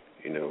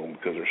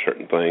 because there's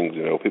certain things,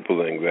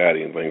 people's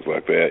anxiety and things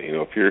like that.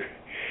 If you're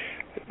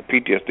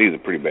PTSD is a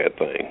pretty bad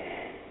thing.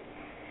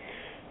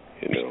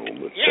 But,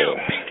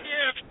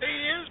 PTSD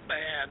is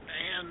bad,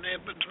 and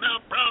if it's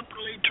not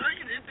properly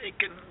treated, it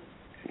can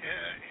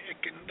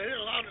do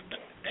a lot of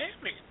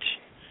damage.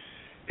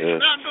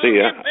 It's not going to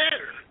get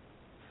better.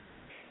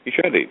 You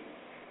try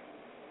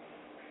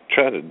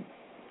to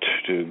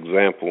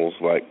examples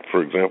like,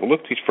 for example,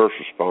 look at these first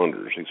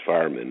responders, these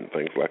firemen and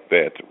things like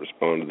that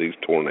respond to these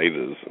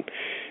tornadoes and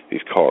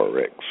these car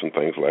wrecks and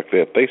things like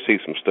that. They see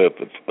some stuff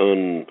that's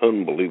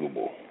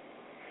unbelievable.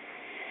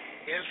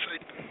 Yes,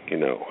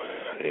 and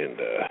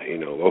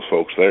those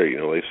folks there,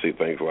 they see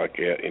things like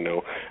that.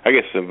 I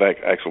guess in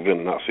fact, actual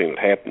event not seeing it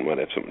happen might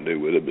have something to do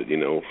with it, but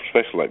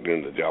especially like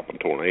during the Joplin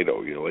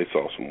tornado, they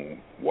saw some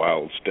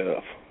wild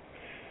stuff.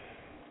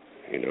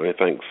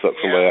 Anything suck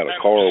somebody out of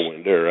a car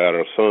window or out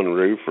of a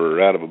sunroof or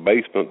out of a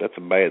basement, that's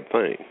a bad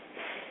thing.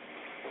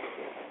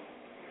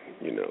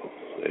 And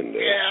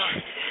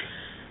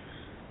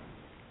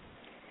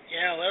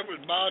there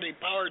was body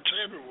parts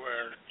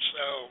everywhere,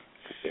 so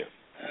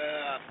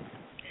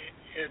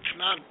it's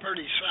not a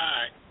pretty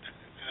sight.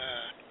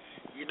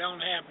 You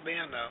don't have to be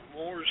in a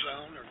war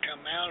zone or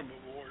come out of a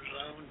war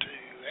zone to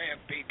have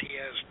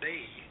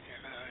PTSD.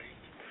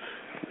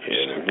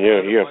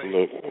 You have to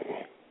look.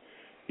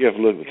 You have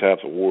to look at the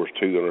types of wars,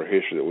 too, in our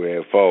history that we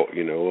have fought.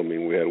 We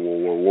had World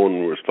War I where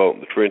we was fought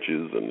in the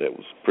trenches, and that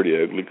was pretty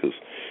ugly because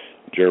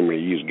Germany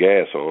used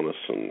gas on us,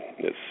 and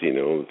it's,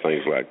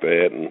 things like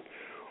that. And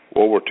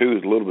World War II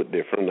is a little bit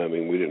different.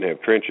 We didn't have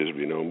trenches, but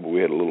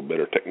we had a little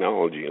better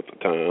technology at the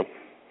time.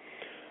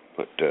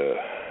 But, there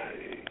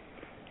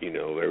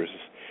was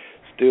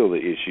still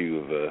the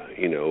issue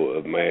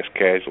of mass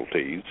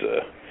casualties.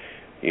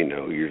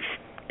 You're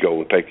go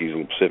and take these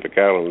little Pacific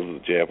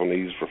Islands. The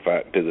Japanese were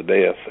fighting to the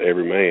death,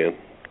 every man.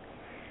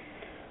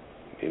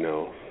 You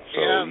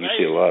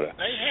see a lot of.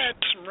 They had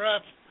some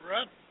rough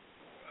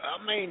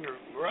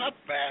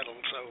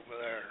battles over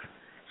there.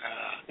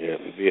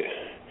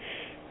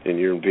 And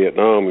you're in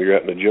Vietnam. You're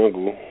out in the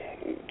jungle,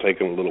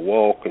 taking a little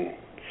walk, and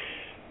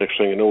next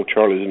thing you know,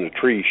 Charlie's in the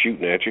tree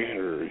shooting at you,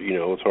 or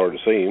it's hard to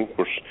see him. Of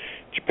course,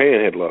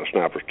 Japan had a lot of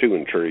snipers too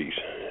in trees,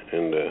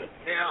 and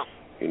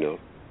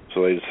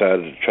so they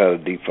decided to try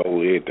to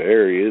defoliate the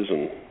areas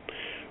and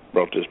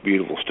brought this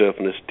beautiful stuff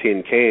in this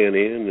tin can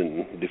in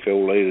and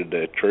defoliated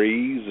the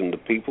trees and the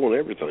people and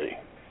everything.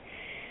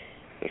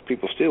 There's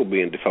people still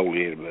being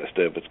defoliated by that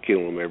stuff. It's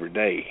killing them every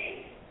day.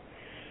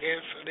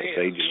 Yes, it is. It's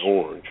Agent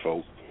Orange,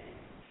 folks.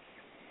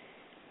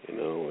 And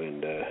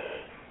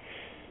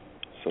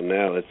so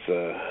now it's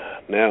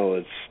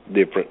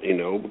different,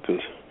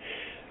 because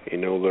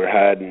they're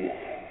hiding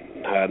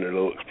their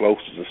little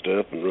explosives and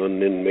stuff and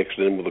running in and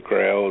mixing in with the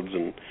crowds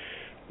and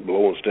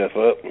blowing stuff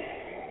up.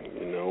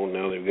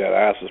 Now they've got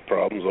ISIS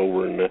problems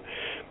over in the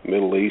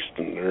Middle East,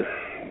 and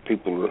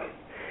people are,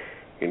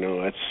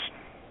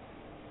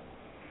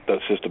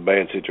 that's just a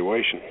bad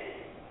situation.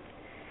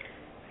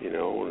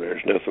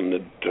 There's nothing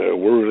that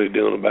we're really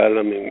doing about it.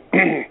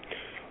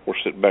 We're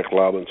sitting back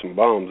lobbing some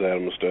bombs at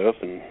them and stuff,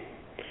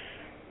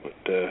 but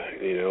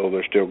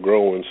they're still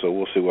growing, so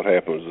we'll see what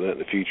happens in that in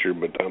the future.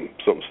 But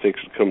something's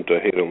fixing to come to a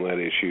head on that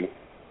issue.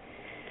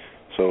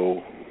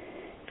 So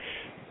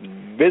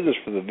business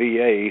for the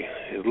VA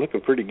is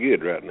looking pretty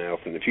good right now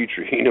for the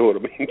future. You know what I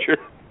mean, sure?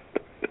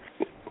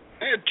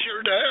 It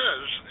sure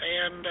does.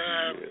 And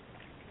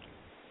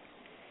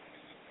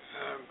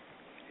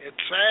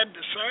it's sad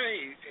to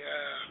say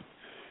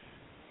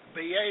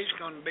VA's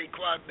going to be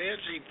quite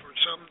busy for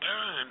some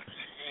time.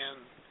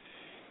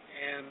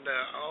 And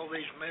all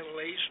these Middle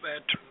East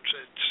veterans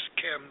that's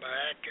come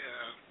back,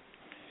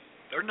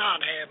 they're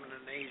not having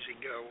an easy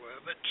go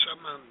of it.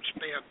 Some of them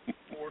spent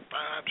 4, 5, 6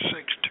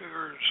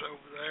 tours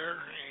over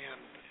there,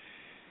 and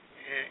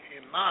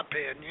in my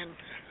opinion,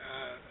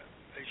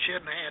 they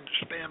shouldn't have had to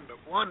spend but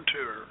one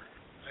tour.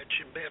 That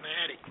should have been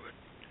adequate.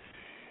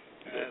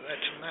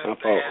 That's enough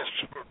to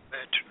ask for a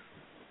veteran.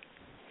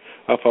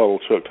 I follow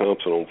Chuck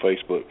Thompson on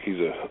Facebook.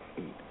 He's a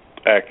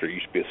actor,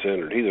 used to be a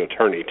senator. He's an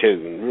attorney too,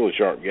 and a really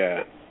sharp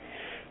guy.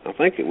 I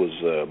think it was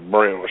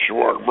Brown,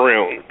 Sherrod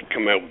Brown,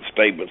 come out with a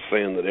statement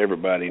saying that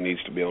everybody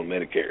needs to be on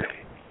Medicare.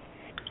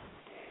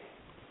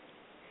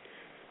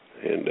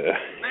 And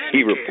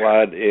he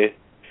replied,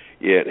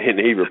 and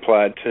he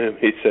replied to him.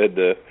 He said,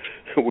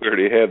 "We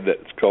already have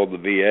that. It's called the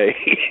VA."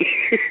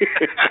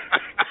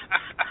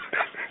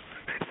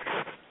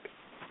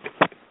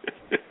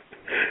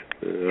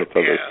 I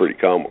thought that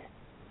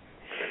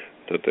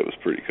was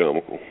pretty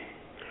comical.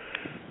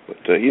 But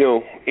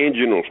in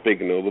general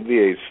speaking, though, the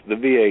VA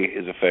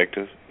is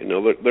effective.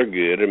 They're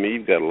good. I mean,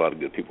 you've got a lot of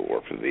good people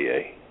work for the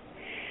VA.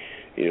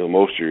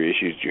 Most of your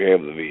issues you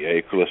have with the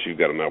VA, unless you've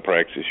got a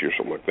malpractice issue or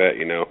something like that.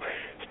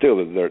 Still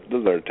they're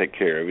there to take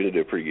care of you. They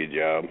do a pretty good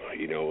job. So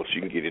you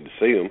can get in to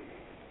see them.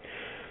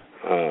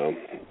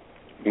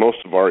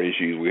 Most of our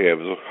issues we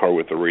have are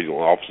with the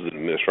regional offices and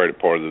administrative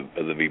part of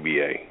the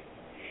VBA.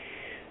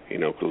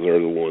 Because they're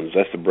the ones.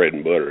 That's the bread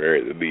and butter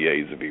area. The VA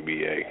is the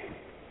VBA.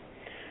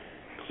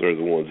 They're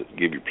the ones that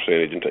give you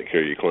percentage and take care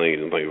of your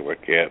claims and things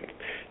like that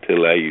to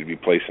allow you to be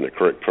placed in the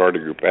correct priority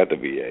group at the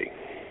VA.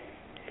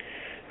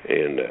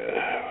 And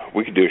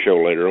we could do a show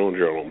later on,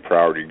 Gerald, on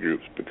priority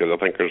groups, because I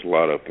think there's a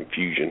lot of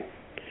confusion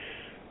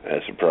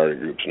as to priority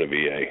groups in the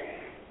VA.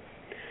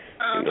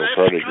 That's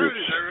priority true,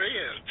 groups. There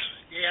is.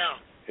 Yeah.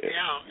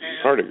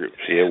 Priority groups.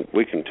 Yeah,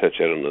 we can touch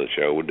that on another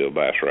show. We'll do a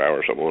Vassar hour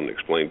or something and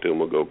explain to them.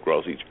 We'll go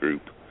across each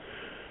group,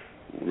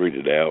 read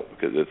it out,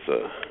 because it's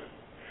a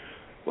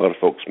lot of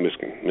folks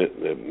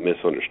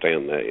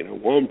misunderstand that.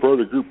 Well, I'm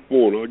priority group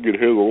 1. I get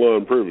ahead of the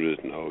line privileges.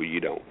 No, you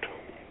don't.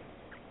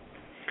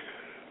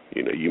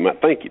 You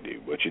might think you do,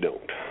 but you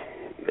don't.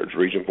 There's a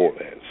reason for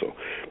that.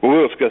 But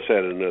we'll discuss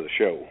that in another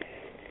show.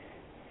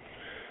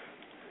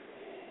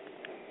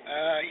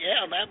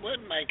 Yeah, that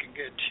would make a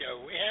good show.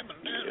 We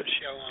haven't done a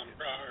show on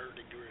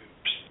priority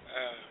groups.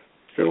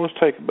 Sure, let's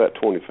take about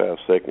 25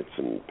 seconds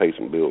and pay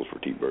some bills for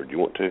T-Bird. You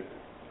want to?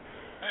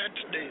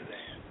 Let's do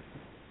that.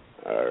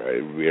 All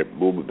right,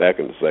 we'll be back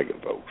in a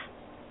second, folks.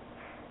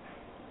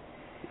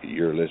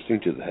 You're listening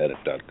to the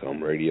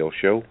Hadit.com radio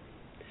show.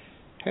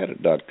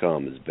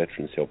 Hadit.com is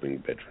veterans helping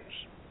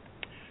veterans.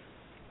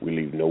 We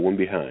leave no one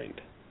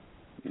behind,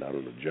 not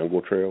on a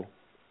jungle trail,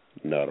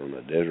 not on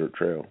a desert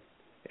trail,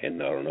 and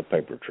not on a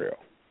paper trail.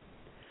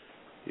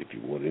 If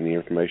you want any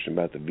information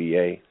about the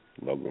VA,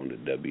 log on to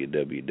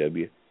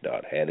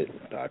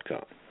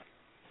www.hadit.com.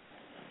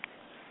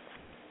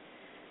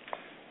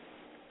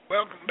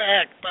 Welcome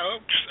back,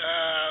 folks.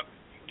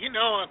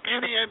 If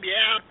any of you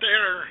out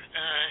there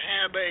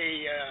have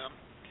a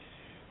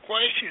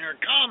question or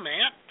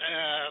comment,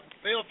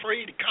 feel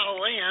free to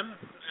call in.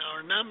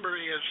 Our number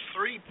is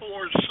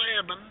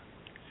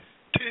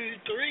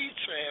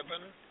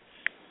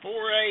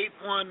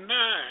 347-237-4819.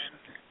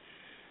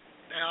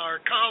 Now,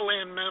 our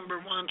call-in number,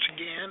 once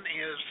again,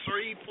 is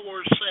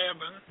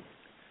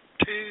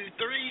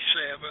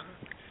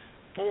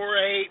 347-237-4819.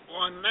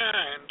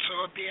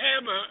 So if you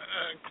have a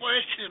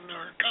question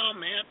or a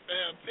comment,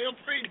 feel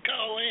free to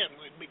call in.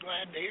 We'd be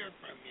glad to hear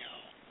from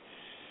y'all.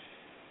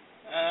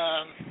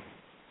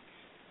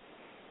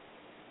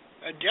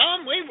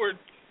 John, we were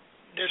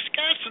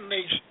discussing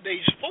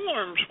these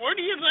forms. Where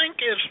do you think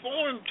this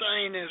form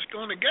thing is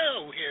going to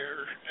go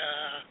here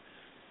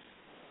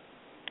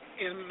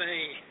in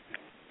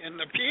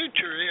the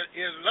future?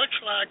 It looks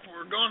like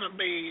we're going to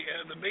be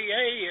the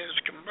VA is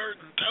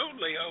converting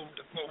totally over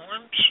to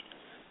forms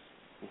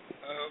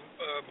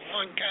of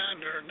one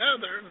kind or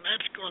another, and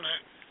that's going to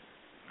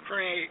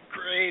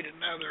create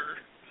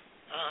another,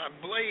 I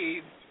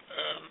believe,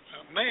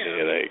 mess.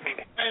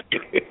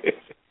 Headache.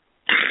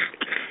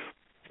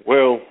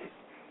 Well,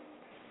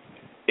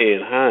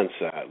 in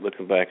hindsight,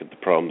 looking back at the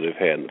problems they've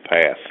had in the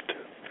past,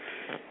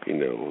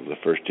 the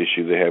first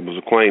issue they had was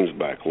a claims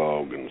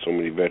backlog, and so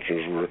many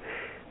veterans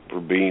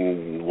were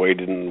being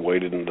waited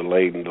and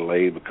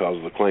delayed because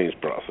of the claims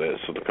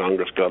process. So the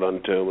Congress got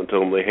onto them and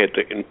told them they had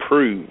to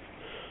improve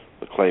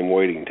the claim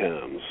waiting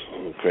times.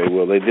 Okay,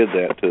 well, they did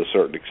that to a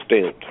certain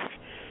extent.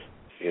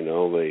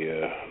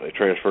 They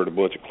transferred a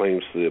bunch of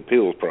claims to the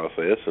appeals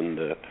process, and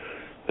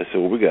they said,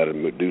 well, we got to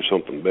do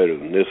something better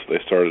than this. They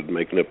started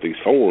making up these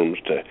forms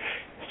to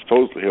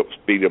supposedly help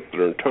speed up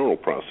their internal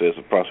process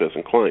of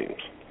processing claims.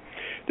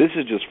 This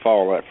is just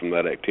fallout from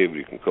that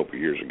activity from a couple of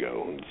years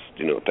ago. It's,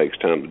 it takes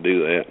time to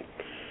do that.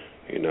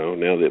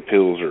 Now the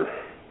appeals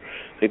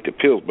I think the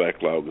appeals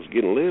backlog is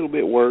getting a little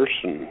bit worse,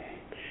 and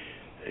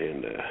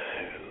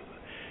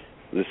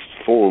this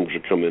forms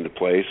are coming into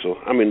play. So,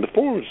 the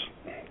forms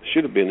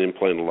should have been in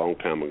play a long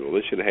time ago.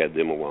 They should have had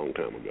them a long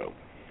time ago.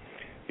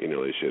 They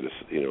should have,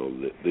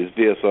 these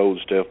VSOs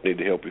and stuff need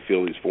to help you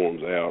fill these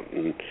forms out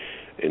and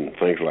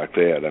things like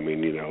that.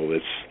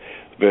 It's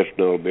the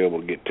veteran will be able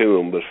to get to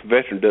them, but if the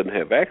veteran doesn't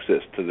have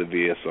access to the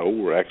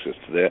VSO or access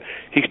to that,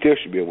 he still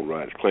should be able to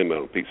write his claim out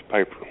on a piece of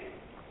paper.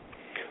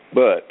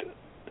 But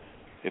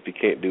if he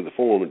can't do the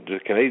form,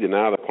 can he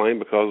deny the claim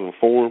because of a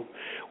form?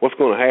 What's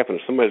going to happen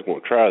is somebody's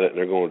going to try that and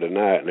they're going to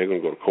deny it and they're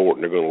going to go to court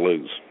and they're going to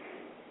lose.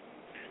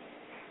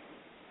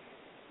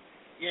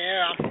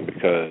 Yeah,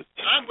 because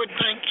I would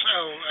think so.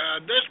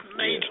 This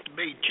needs to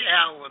be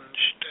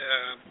challenged.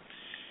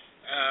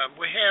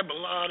 We have a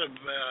lot of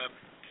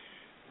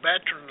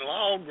veteran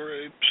law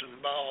groups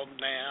involved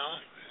now,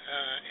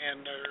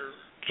 and there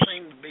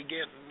seem to be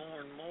getting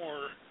more and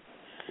more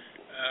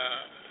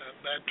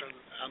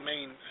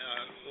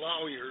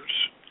lawyers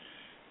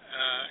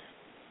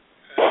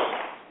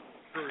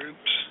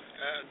groups.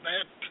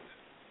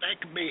 That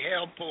could be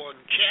helpful in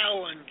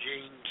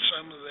challenging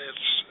some of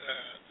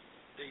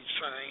these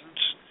things.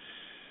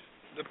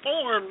 The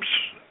forms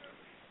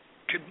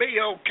could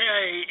be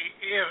okay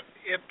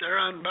if they're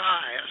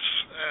unbiased.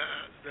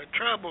 The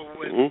trouble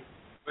with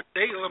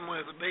dealing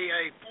with the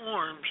VA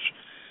forms,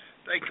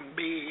 they can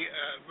be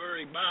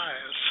very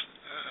biased.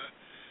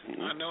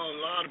 I know a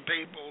lot of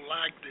people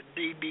like the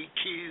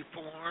DBQ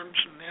forms,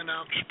 and then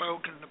I've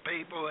spoken to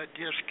people that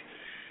just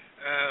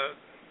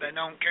they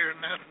don't care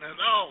nothing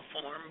at all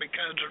for them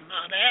because they're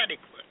not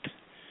adequate.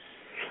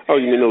 Oh,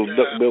 you mean those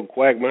duck-billed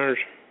quagmires?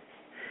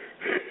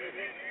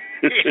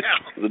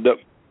 Yeah. The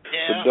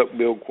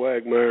duck-billed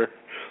quagmire.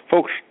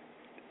 Folks,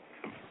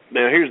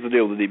 now here's the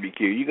deal with the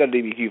DBQ. You got a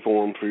DBQ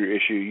form for your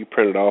issue. You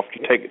print it off.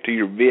 You take it to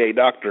your VA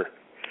doctor.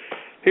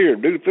 Here,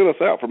 dude, fill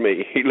this out for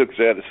me. He looks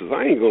at it and says,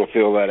 I ain't going to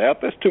fill that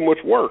out. That's too much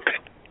work.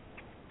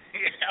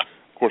 Yeah.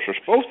 Of course, they're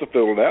supposed to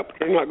fill it out, but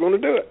they're not going to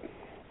do it.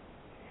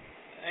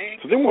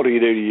 So then what do?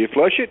 Do you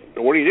flush it,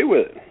 or what do you do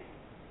with it?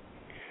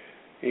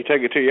 You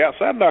take it to your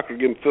outside doctor,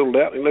 get him filled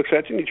out, and he looks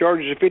at you and he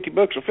charges you $50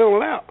 to fill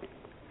it out.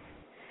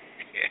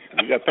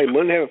 You got to pay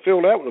money to have it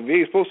filled out when the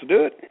VA is supposed to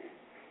do it.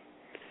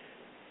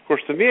 Of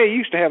course, the VA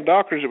used to have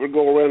doctors that would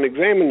go around and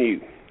examine you.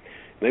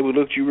 And they would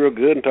look at you real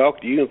good and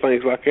talk to you and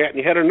things like that.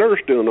 And you had a nurse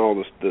doing all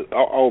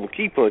the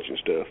key punching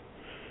stuff,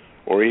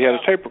 or you had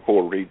a tape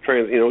recorder. You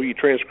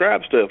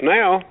transcribe stuff.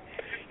 Now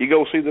you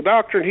go see the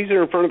doctor, and he's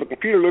there in front of the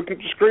computer looking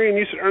at the screen.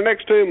 You sit there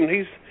next to him, and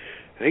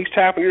he's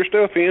typing your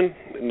stuff in.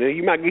 And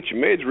you might get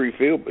your meds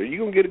refilled, but are you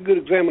gonna get a good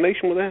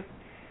examination with that?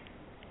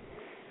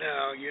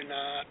 No, you're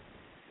not.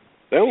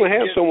 They only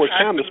have so much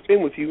time to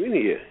spend with you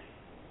anyway.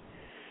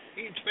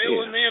 He's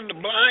filling in the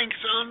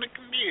blanks on the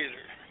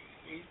computer.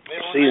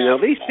 See, now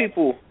these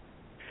people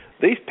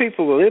that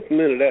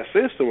implemented that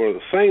system are the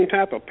same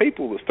type of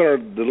people that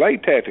started the delay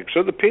tactics.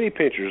 They're the penny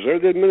pinchers. They're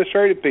the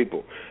administrative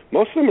people.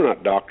 Most of them are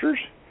not doctors.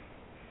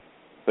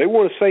 They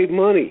want to save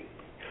money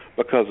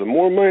because the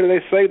more money they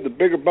save, the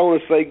bigger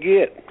bonus they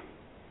get.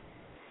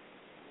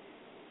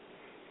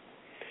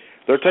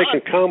 They're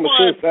taking common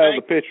sense out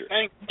of the picture.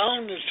 I think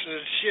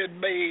bonuses should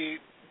be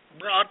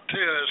brought to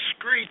a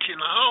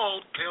screeching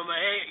halt till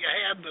they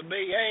have the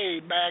VA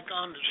back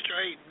on the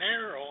straight and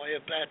narrow,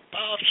 if that's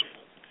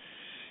possible.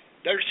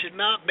 There should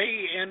not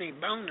be any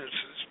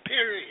bonuses,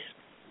 period.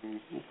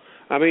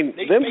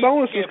 Mm-hmm. Them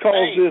bonuses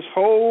cause this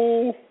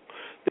whole...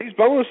 These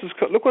bonuses,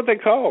 look what they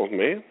cause,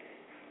 man.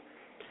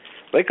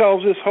 They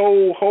cause this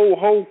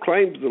whole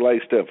claims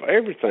delay stuff,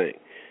 everything,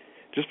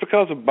 just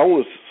because of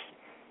bonuses.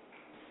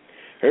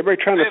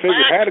 Everybody trying to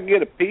figure how to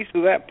get a piece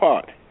of that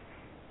pot.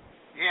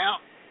 Yeah,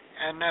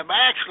 and they've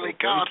actually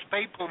cost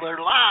people their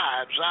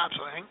lives, I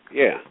think.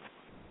 Yeah.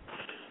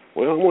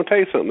 Well, I'm going to tell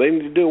you something. They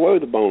need to do away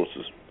with the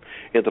bonuses.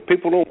 If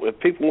people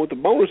want the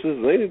bonuses,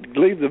 they need to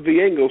leave the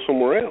VA and go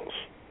somewhere else.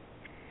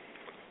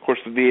 Of course,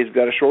 the VA's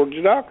got a shortage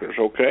of doctors.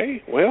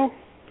 Okay, well,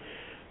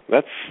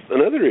 that's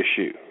another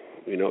issue.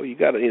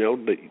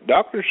 The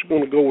doctors are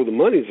going to go where the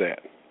money's at.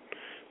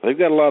 They've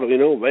got a lot of,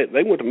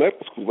 they went to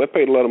medical school. They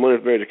paid a lot of money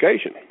for their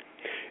education.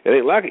 It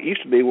ain't like it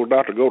used to be where a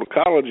doctor go to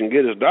college and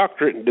get his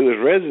doctorate and do his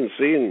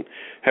residency and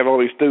have all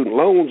these student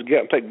loans, get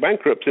out and take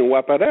bankruptcy and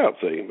wipe that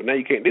out, see? But now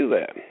you can't do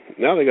that.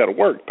 Now they got to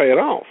work, pay it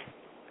off.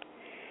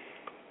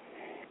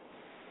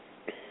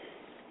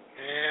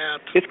 Yeah.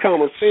 It's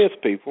common sense,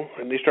 people.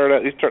 And they start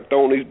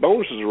throwing these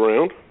bonuses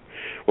around.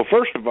 Well,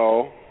 first of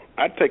all,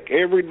 I'd take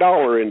every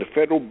dollar in the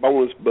federal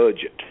bonus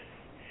budget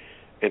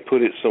and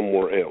put it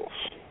somewhere else.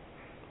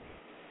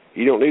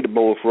 You don't need a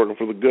bonus working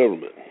for the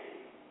government.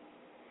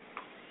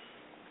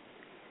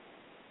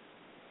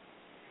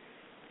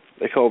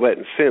 They call that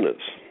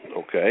incentives,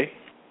 okay?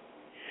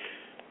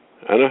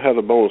 I know how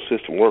the bonus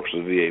system works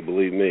with the VA,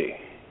 believe me.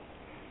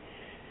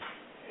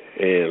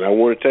 And I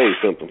want to tell you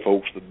something,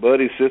 folks. The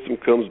buddy system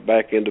comes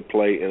back into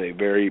play in a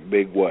very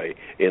big way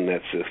in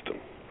that system.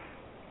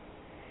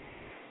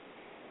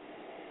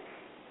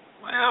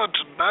 Well,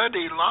 it's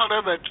buddy. A lot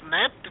of it's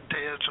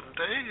nepotism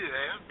too.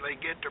 They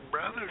get their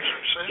brothers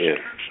or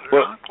sisters,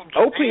 their uncles.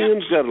 OPM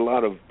has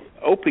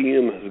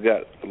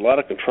got a lot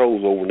of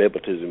controls over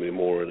nepotism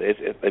anymore, and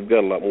they've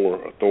got a lot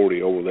more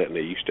authority over that than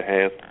they used to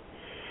have.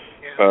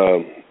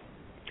 Yeah.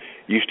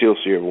 You still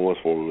see every once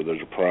in a while where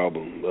there's a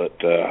problem,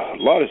 but a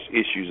lot of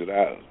issues that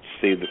I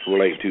see that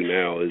relate to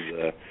now is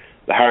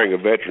the hiring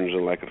of veterans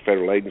in like a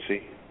federal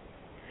agency.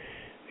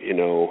 You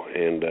know,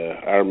 and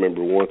I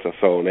remember once I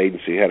saw an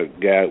agency had a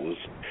guy that was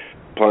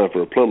applying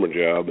for a plumber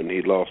job, and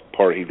he'd lost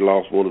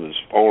one of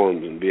his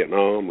arms in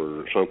Vietnam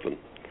or something,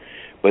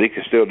 but he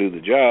could still do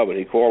the job, and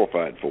he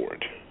qualified for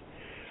it.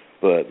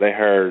 But they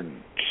hired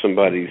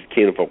somebody's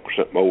kinfolk or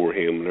something over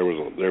him, and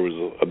there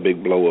was a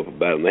big blow up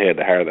about it, and they had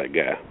to hire that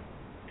guy.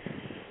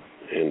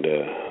 And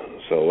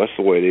so that's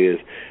the way it is.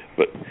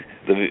 But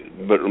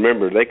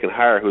remember, they can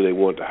hire who they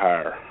want to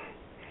hire.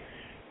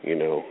 You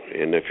know,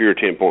 and if you're a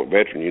 10-point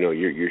veteran, you know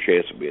your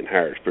chance of being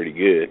hired is pretty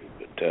good.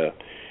 But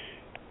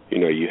you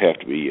know, you have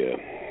to be,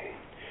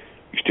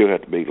 you still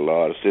have to beat a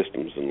lot of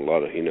systems and a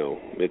lot of, you know,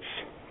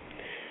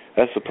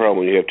 that's the problem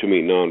when you have too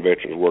many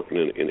non-veterans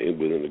working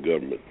within the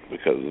government,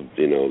 because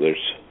you know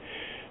there's,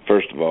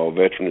 first of all,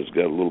 veterans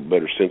got a little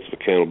better sense of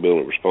accountability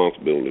and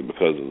responsibility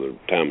because of their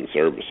time in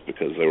service,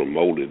 because they were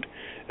molded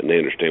and they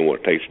understand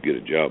what it takes to get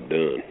a job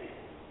done.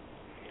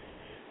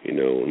 You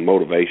know, and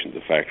motivation's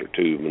a factor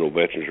too. You know,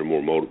 veterans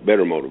are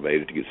better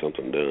motivated to get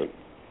something done,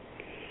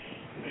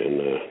 and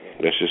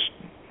that's just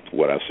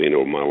what I've seen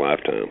over my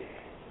lifetime.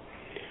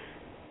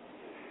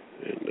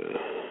 And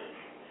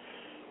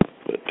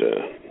but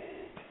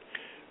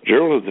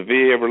Gerald, has the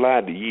VA ever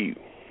lied to you?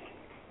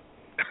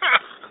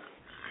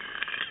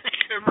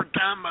 Every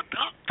time I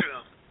talk to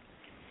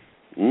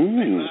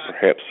them.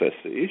 Perhaps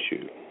that's the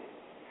issue.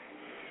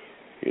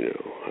 You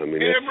know, I mean,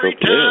 that's every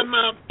something time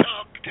else. I've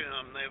talked to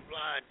them, they've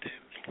lied to me.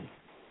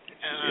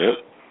 Yep.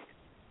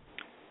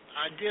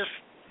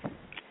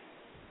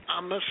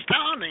 I'm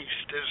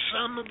astonished at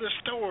some of the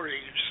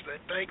stories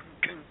that they can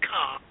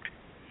concoct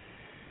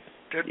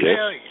to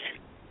tell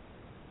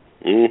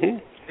you.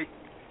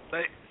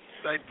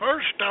 They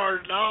first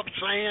started off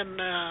saying,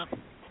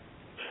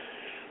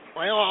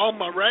 well, all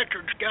my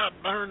records got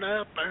burned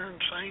up there in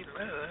St.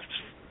 Louis.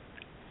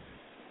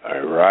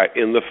 All right,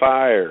 in the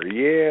fire.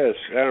 Yes,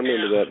 I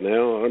remember that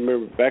now. I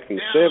remember back in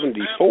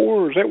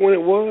 '74. Is that when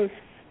it was?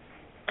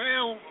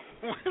 Well,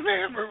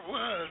 whenever it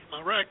was,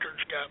 my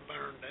records got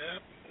burned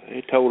up.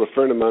 He told a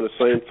friend of mine the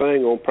same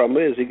thing. Only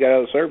problem is he got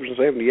out of service in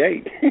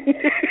 '78.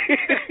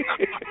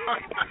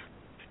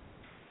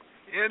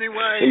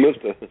 Anyway, it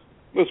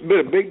must have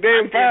been a big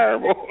damn fire,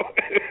 boy.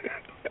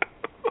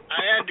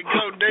 I had to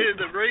go do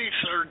the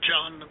research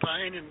on the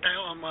thing and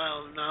tell them,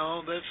 well,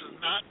 no, this is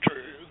not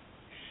true.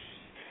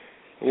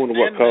 I wonder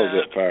what caused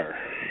that fire.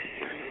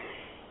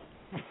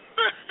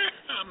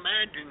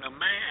 Imagine a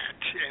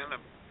match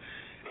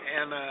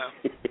and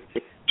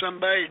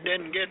somebody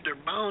didn't get their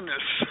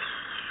bonus.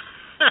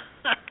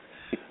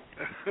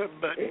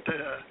 but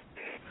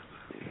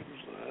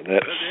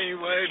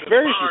anyway, the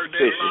fire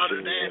did a lot of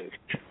damage.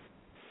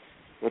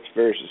 That's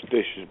very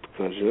suspicious,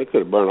 because they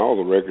could have burned all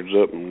the records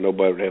up and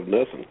nobody would have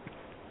nothing.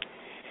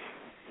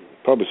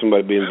 Probably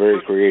somebody being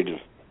very creative.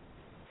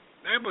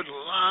 There was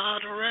a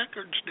lot of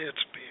records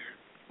disappeared.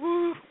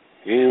 Woo.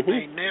 Mm-hmm.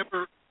 They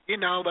never, you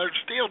know, they're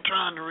still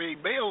trying to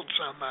rebuild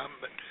some of them,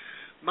 but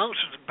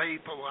most of the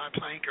people, I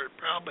think, are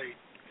probably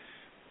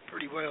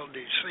pretty well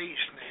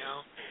deceased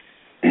now.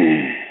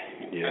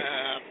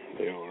 Yeah,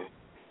 they are.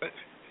 But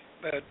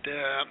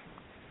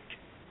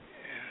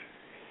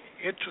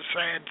it's a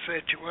sad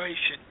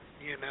situation,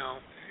 you know.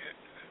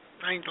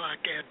 Things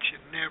like that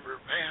should never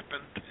have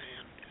happened.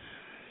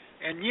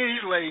 And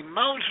usually,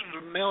 most of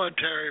the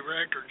military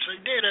records,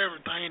 they did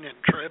everything in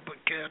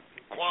triplicate,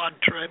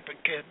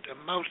 quadruplicate.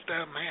 Most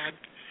of them had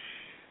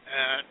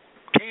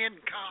 10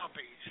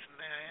 copies, and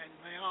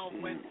they all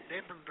went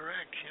different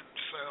directions.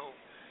 So,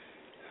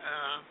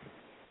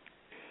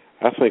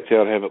 I think they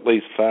ought to have at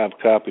least 5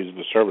 copies of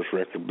a service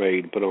record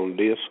made and put on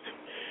disc.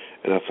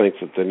 And I think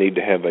that they need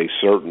to have a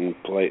certain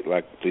plate,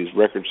 like these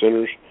record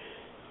centers,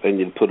 they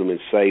need to put them in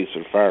safes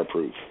and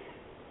fireproof.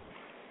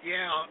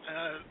 Yeah,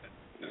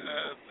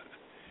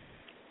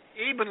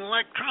 even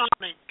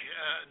electronic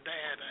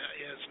data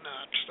is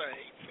not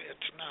safe.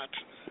 It's not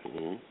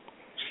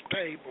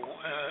stable.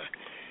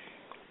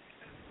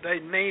 They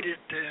need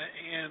it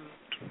in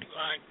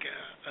like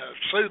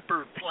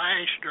super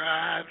flash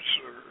drives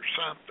or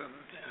something,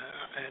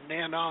 and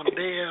then on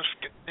disk,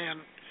 and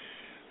then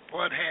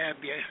what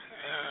have you.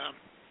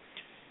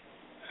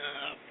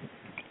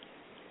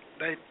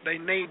 They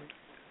need,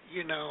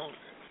 you know,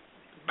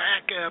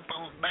 backup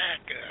on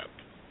backup.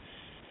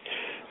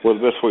 Well,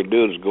 the best way to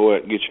do it is go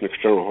out and get you an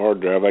external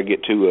hard drive. I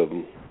get 2 of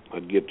them.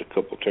 I'd get a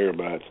couple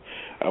terabytes.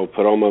 I would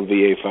put all my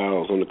VA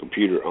files on the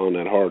computer on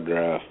that hard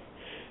drive,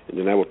 and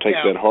then I would take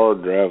that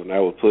hard drive and I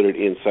would put it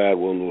inside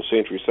one of those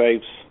Sentry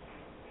safes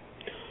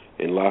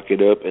and lock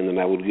it up, and then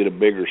I would get a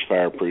bigger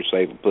fireproof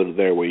safe and put it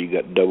there where you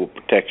got double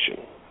protection.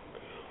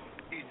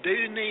 You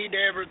do need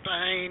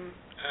everything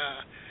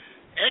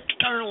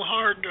external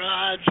hard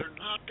drives are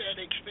not that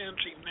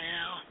expensive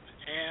now,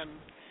 and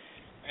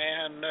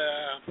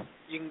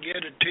you can get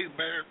a 2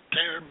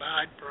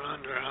 terabyte for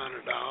under $100.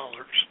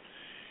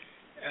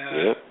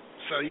 Yeah.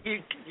 So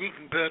you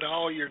can put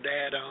all your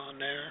data on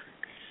there,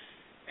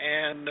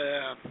 and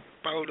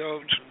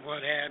photos and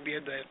what have you.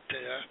 That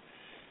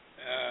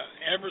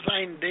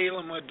everything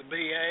dealing with the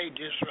VA,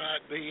 just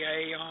write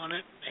VA on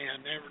it,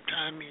 and every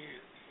time you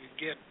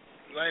get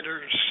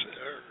letters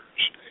or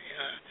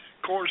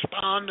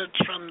correspondence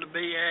from the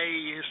VA,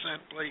 you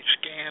simply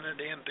scan it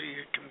into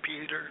your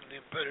computer and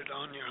then put it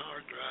on your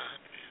hard drive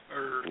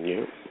or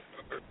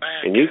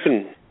back. And you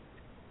can,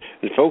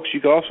 and folks, you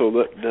can also,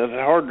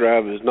 the hard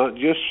drive is not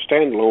just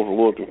standalone for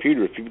one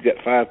computer. If you've got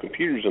 5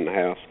 computers in the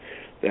house,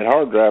 that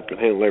hard drive can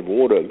handle every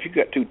one of them. If you've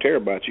got 2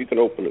 terabytes, you can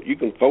open it, you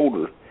can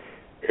folder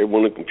every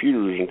one of the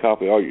computers and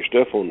copy all your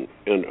stuff in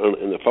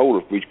the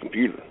folder for each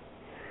computer.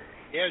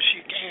 Yes,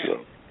 you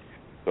can.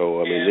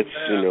 So I mean, it's,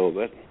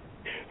 that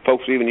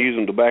folks even use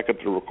them to back up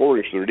their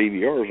recordings to their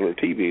DVRs on their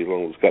TV as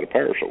long as it's got a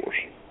power source.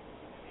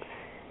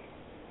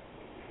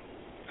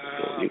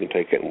 So you can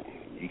take it.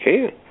 You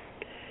can.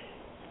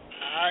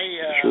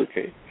 You sure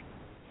can.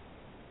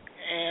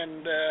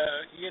 And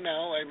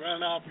they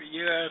run off a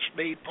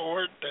USB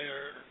port.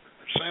 They're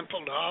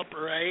simple to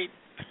operate,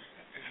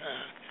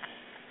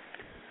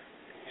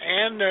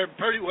 and they're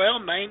pretty well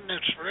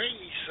maintenance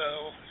free.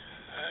 So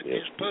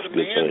just put them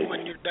in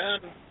when you're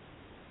done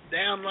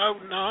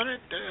downloading on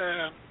it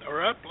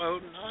or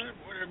uploading on it,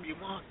 whatever you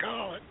want to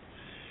call it.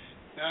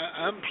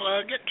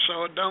 Unplug it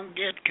so it don't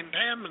get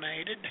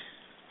contaminated,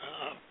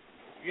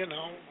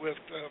 with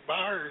a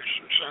virus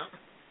or something.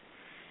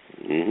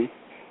 Mhm.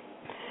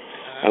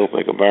 I don't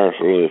think a virus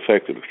will really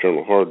affect the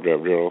external hard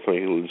drive. I don't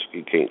think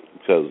it can't,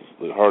 because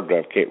the hard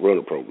drive can't run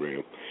a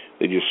program.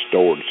 They just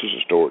store it. It's just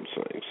a storage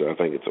thing, so I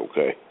think it's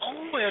okay.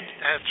 Oh,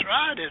 that's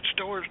right. It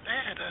stores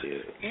data.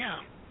 Yeah.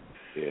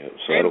 Yeah,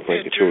 so I don't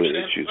think it's really an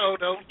issue.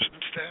 Photos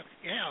and stuff.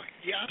 Yeah,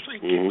 I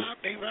think you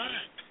might be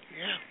right.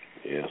 Yeah.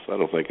 Yeah, so I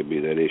don't think it'd be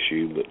that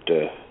issue. But,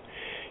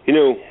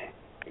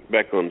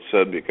 back on the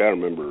subject, I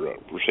remember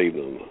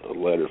receiving a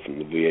letter from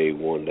the VA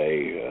one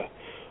day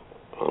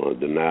on a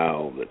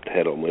denial that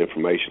had all my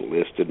information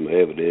listed, my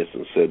evidence,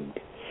 and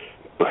said,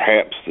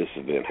 perhaps this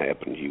event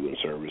happened to you in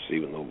service,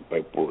 even though the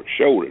paperwork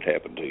showed it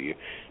happened to you.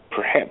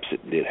 Perhaps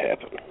it did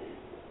happen.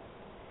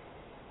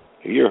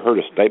 Have you ever heard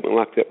a statement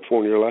like that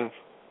before in your life?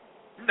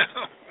 No.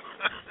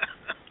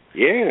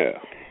 Yeah.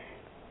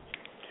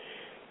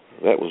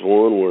 That was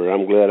one where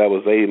I'm glad I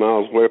was 80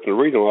 miles away from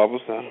the regional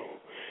office. I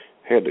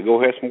had to go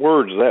have some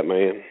words with that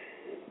man.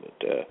 But,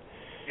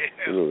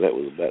 that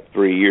was about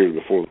 3 years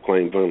before the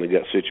claim finally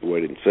got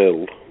situated and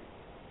settled.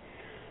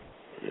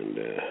 And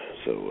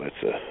so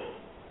that's a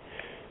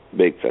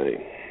big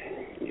thing.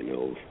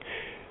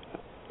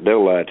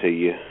 They'll lie to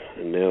you,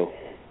 and they'll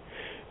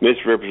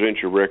misrepresent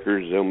your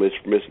records. They'll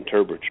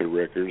misinterpret your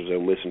records.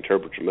 They'll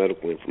misinterpret your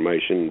medical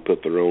information and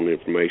put their own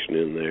information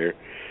in there.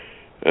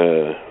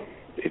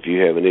 If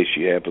you have an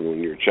issue happen when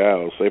you're a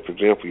child, say, for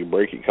example, you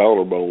break your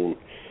collarbone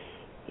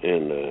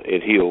and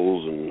it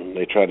heals, and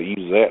they try to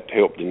use that to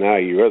help deny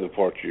your other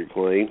parts of your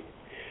claim.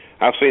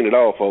 I've seen it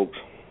all, folks.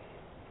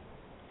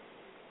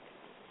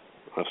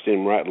 I've seen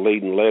them write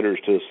leading letters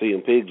to a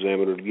CMP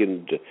examiner to get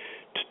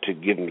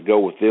them to go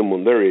with them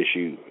on their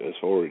issue as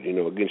far as,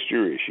 against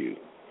your issue.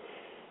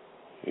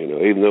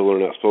 Even though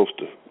they're not supposed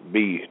to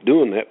be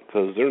doing that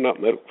because they're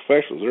not medical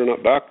professionals, they're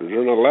not doctors,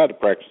 they're not allowed to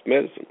practice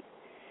medicine.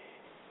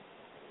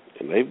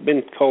 And they've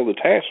been called to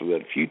task for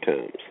that a few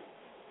times.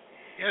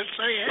 Yes,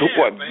 they have.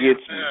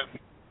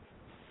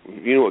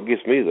 You know what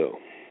gets me, though?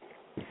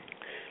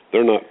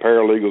 They're not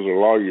paralegals or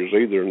lawyers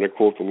either, and they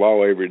quote the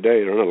law every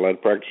day. They're not allowed to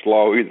practice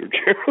law either,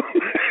 Gerald.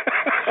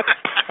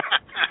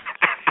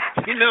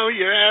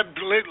 You're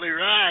absolutely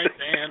right,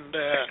 and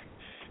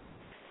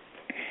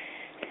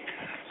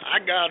I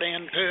got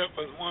into it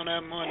with one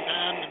of them one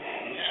time,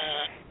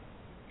 and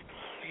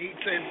he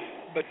said,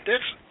 but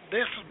this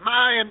is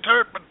my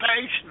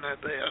interpretation of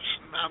this.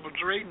 And I was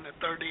reading the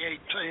 38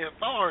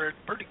 CFR. It's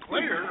pretty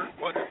clear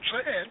what it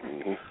said.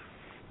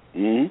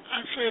 Mm-hmm.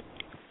 I said,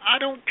 I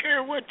don't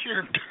care what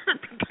your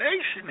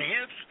interpretation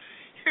is.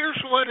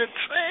 Here's what it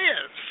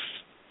says.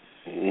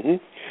 Mm-hmm.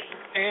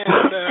 And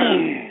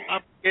I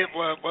forget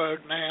what it was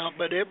now,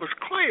 but it was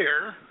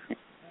clear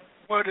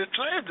what it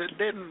said. It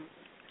didn't,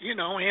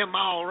 him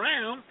all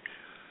around.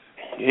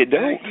 It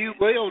don't. You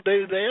will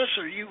do this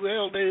or you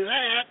will do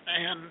that,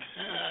 and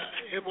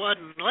it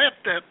wasn't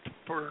left up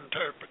for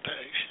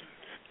interpretation.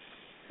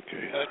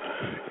 Okay.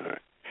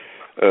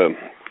 All right.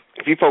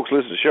 If you folks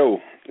listen to the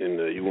show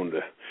and you wanted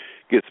to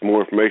get some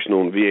more information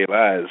on VA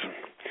Lives,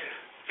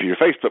 if you're a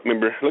Facebook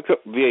member, look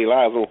up VA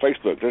Lives on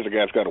Facebook. There's a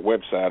guy that's got a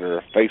website or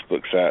a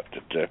Facebook site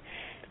that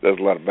does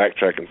a lot of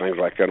backtracking, things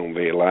like that on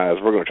VA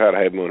Lives. We're going to try to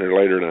have him on here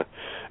later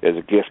as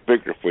a guest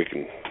speaker if we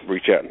can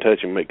reach out and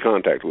touch him and make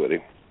contact with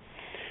him.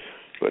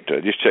 But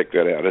just check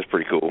that out. That's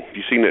pretty cool.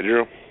 You seen that,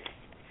 Gerald?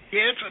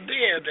 Yes, I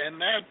did, and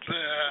that's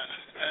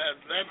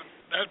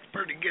a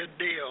pretty good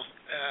deal.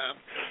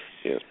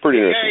 Yeah, it's pretty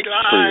interesting.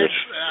 Lies,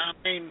 I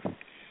mean,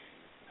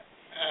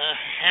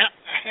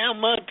 how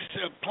much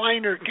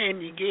plainer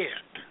can you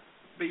get?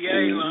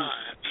 BA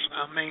lies.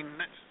 I mean,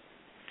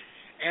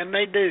 and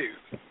they do.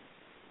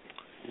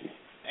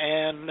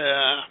 And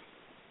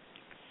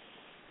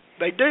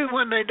they do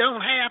when they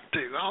don't have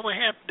to. All they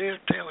have to do is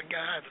tell a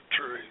guy the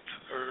truth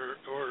or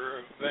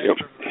a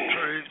veteran the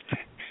truth.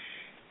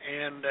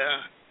 And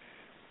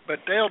but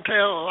they'll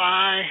tell a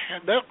lie,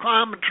 and they'll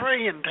climb a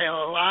tree and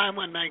tell a lie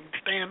when they can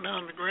stand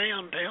on the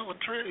ground and tell the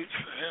truth.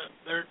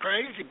 They're a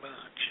crazy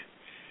bunch.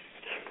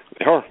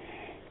 They are.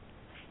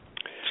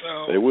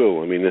 So they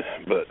will. I mean,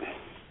 but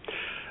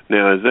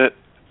now is that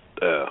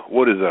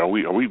what is that? Are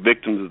we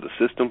victims of the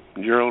system,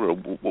 Gerald, or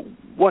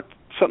what?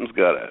 Something's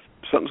got to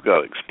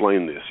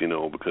explain this,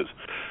 because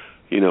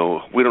we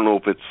don't know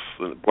if it's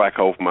a black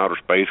hole from outer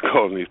space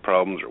causing these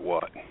problems or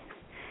what.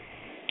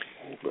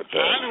 But,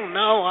 I don't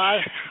know.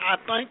 I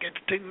think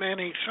it's too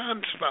many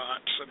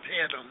sunspots have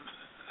hit them.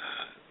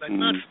 They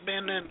must have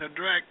been in the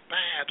direct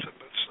path of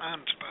a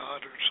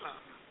sunspot or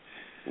something.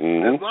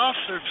 They've lost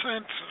their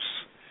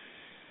senses.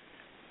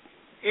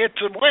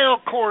 It's a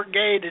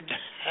well-corrugated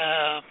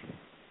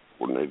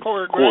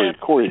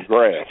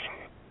choreograph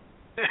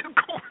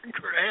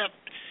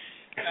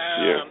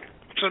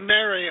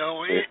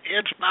scenario.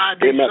 It's by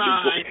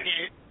design.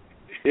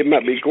 It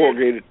might be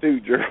corrugated too,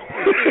 Gerald.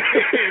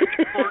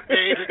 It's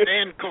corrugated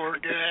and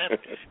corrugated,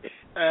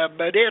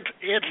 but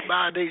it's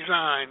by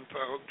design,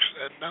 folks.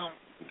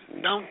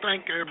 Don't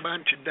think they're a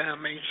bunch of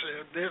dummies.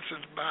 This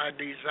is by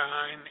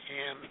design,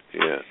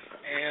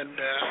 and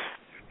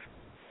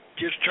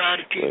just try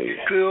to keep you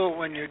cool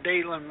when you're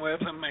dealing with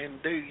them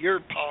and do your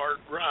part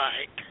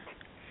right.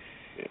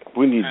 Yeah,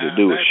 we need to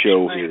do a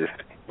show here.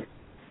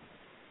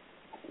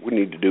 We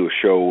need to do a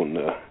show and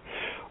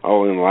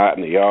I'll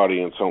enlighten the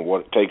audience on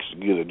what it takes to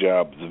get a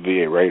job as a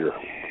VA Raider.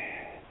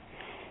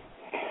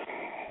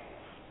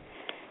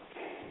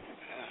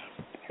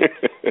 Well,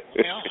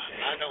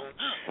 I don't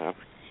know.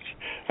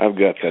 I've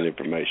got that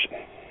information.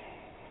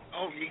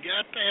 Oh, you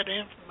got that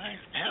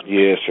information?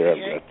 Yes, sir,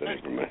 I've got that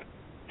information.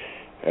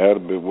 That'll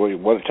be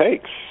what it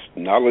takes.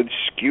 Knowledge,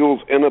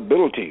 skills, and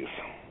abilities.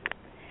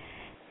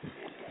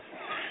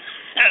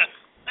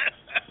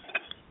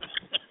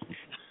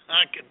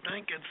 I could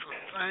think of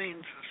some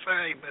things to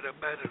say, but I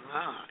better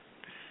not.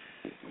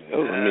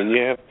 Well, I mean,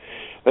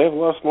 they have a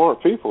lot of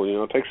smart people.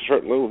 It takes a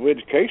certain level of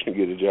education to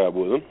get a job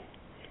with them.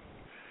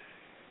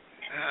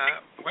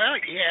 Well,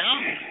 yeah.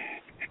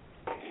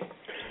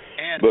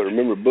 But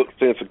remember, book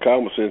sense and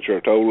common sense are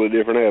a totally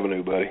different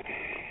avenue, buddy.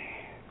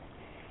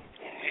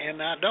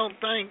 And I don't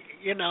think,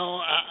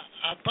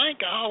 I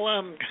think all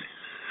of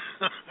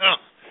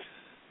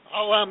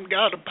them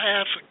got to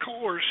pass a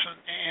course,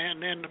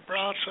 and in the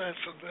process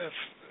of this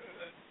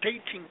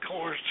teaching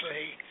course,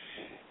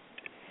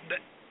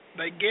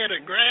 they get a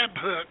grab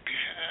hook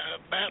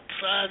about the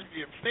size of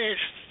your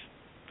fist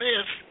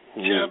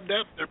shoved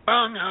up their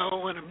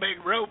bunghole and a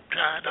big rope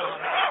tied on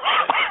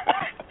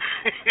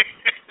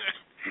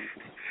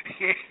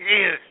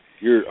it.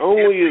 You're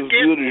only as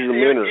good as your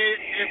mentor.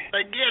 If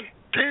they get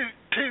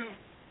too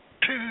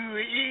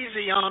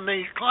easy on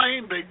these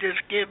claims, they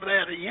just give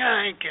that a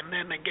yank, and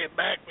then they get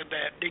back with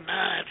that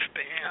denied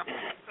stamp.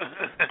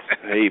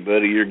 Hey,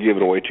 buddy, you're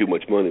giving away too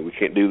much money. We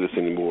can't do this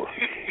anymore.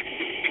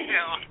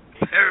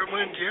 There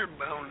went your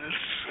bonus.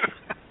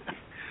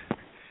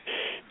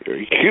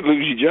 You could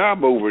lose your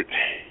job over it.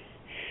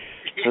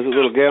 There's a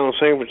little gal in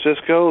San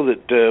Francisco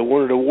that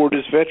wanted to award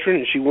this veteran,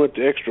 and she went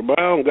the extra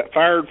mile and got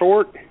fired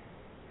for it.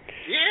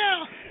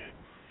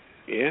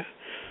 Yeah.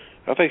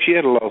 I think she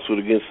had a lawsuit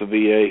against the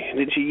VA.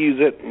 Did she use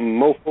that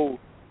mofo?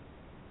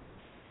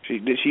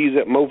 Did she use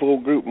that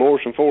mofo group,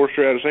 Morrison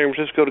Forrester, out of San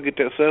Francisco to get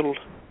that settled?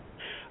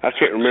 I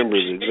can't remember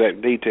the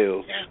exact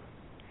details. Yeah.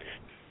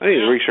 I need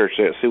to research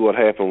that, see what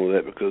happened with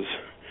that, because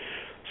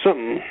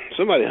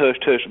somebody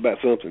hush-hush about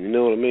something. You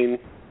know what I mean?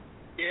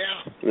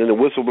 Yeah. And then the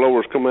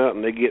whistleblowers come out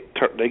and they get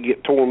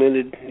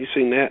tormented. You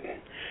seen that?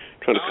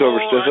 Trying to cover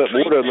stuff up.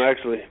 One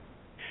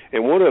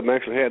of them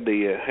actually had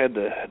the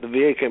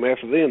VA came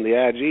after them. The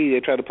IG, they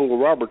tried to pull a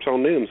Roberts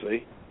on them.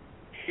 See?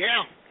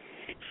 Yeah.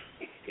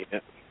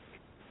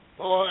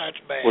 Boy,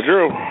 that's bad. Well,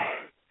 Gerald,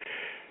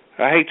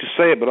 I hate to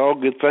say it, but all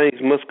good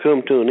things must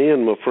come to an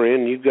end, my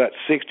friend. You've got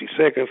 60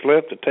 seconds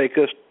left to take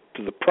us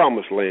to the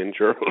promised land,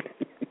 Gerald.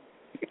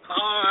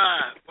 All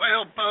right.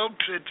 Well,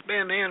 folks, it's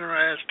been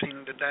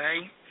interesting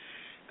today.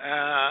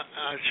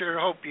 I sure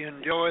hope you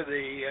enjoy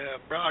the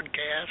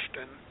broadcast,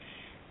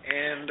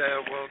 and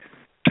we'll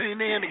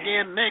tune in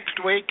again next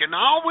week, and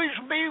always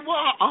be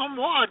on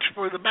watch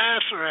for the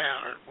Basser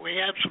Hour. We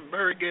have some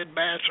very good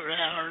Basser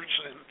Hours,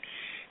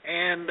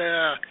 and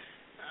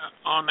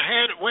on the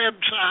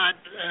website,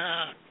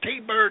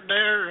 T-Bird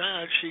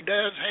there, she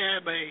does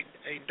have a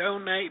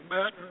donate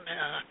button.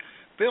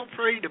 Feel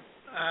free to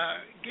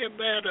give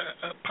that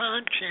a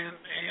punch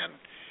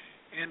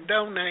and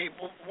donate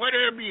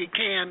whatever you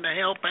can to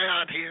help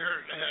out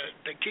here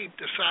to keep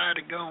the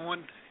site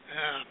going.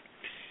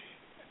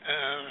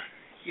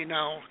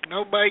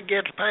 Nobody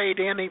gets paid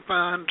any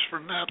funds for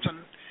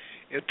nothing,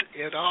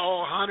 It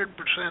all 100%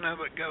 of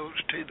it goes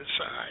to the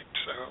site.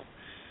 So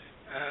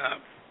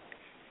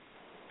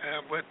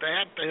with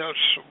that, this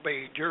will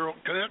be Gerald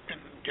Cook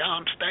and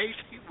John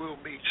Stacy.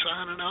 We'll be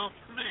signing off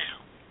for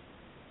now.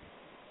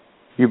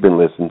 You've been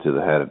listening to the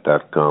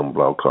Hadit.com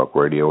Blog Talk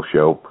Radio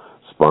Show,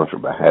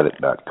 sponsored by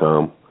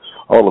Hadit.com.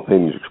 All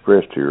opinions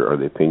expressed here are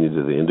the opinions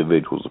of the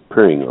individuals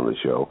appearing on the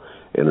show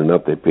and are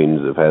not the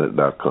opinions of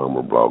Hadit.com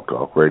or Blog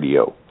Talk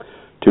Radio.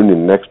 Tune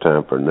in next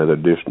time for another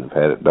edition of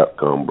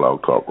Hadit.com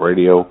Blog Talk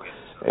Radio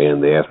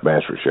and the Ask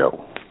Basher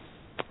Show.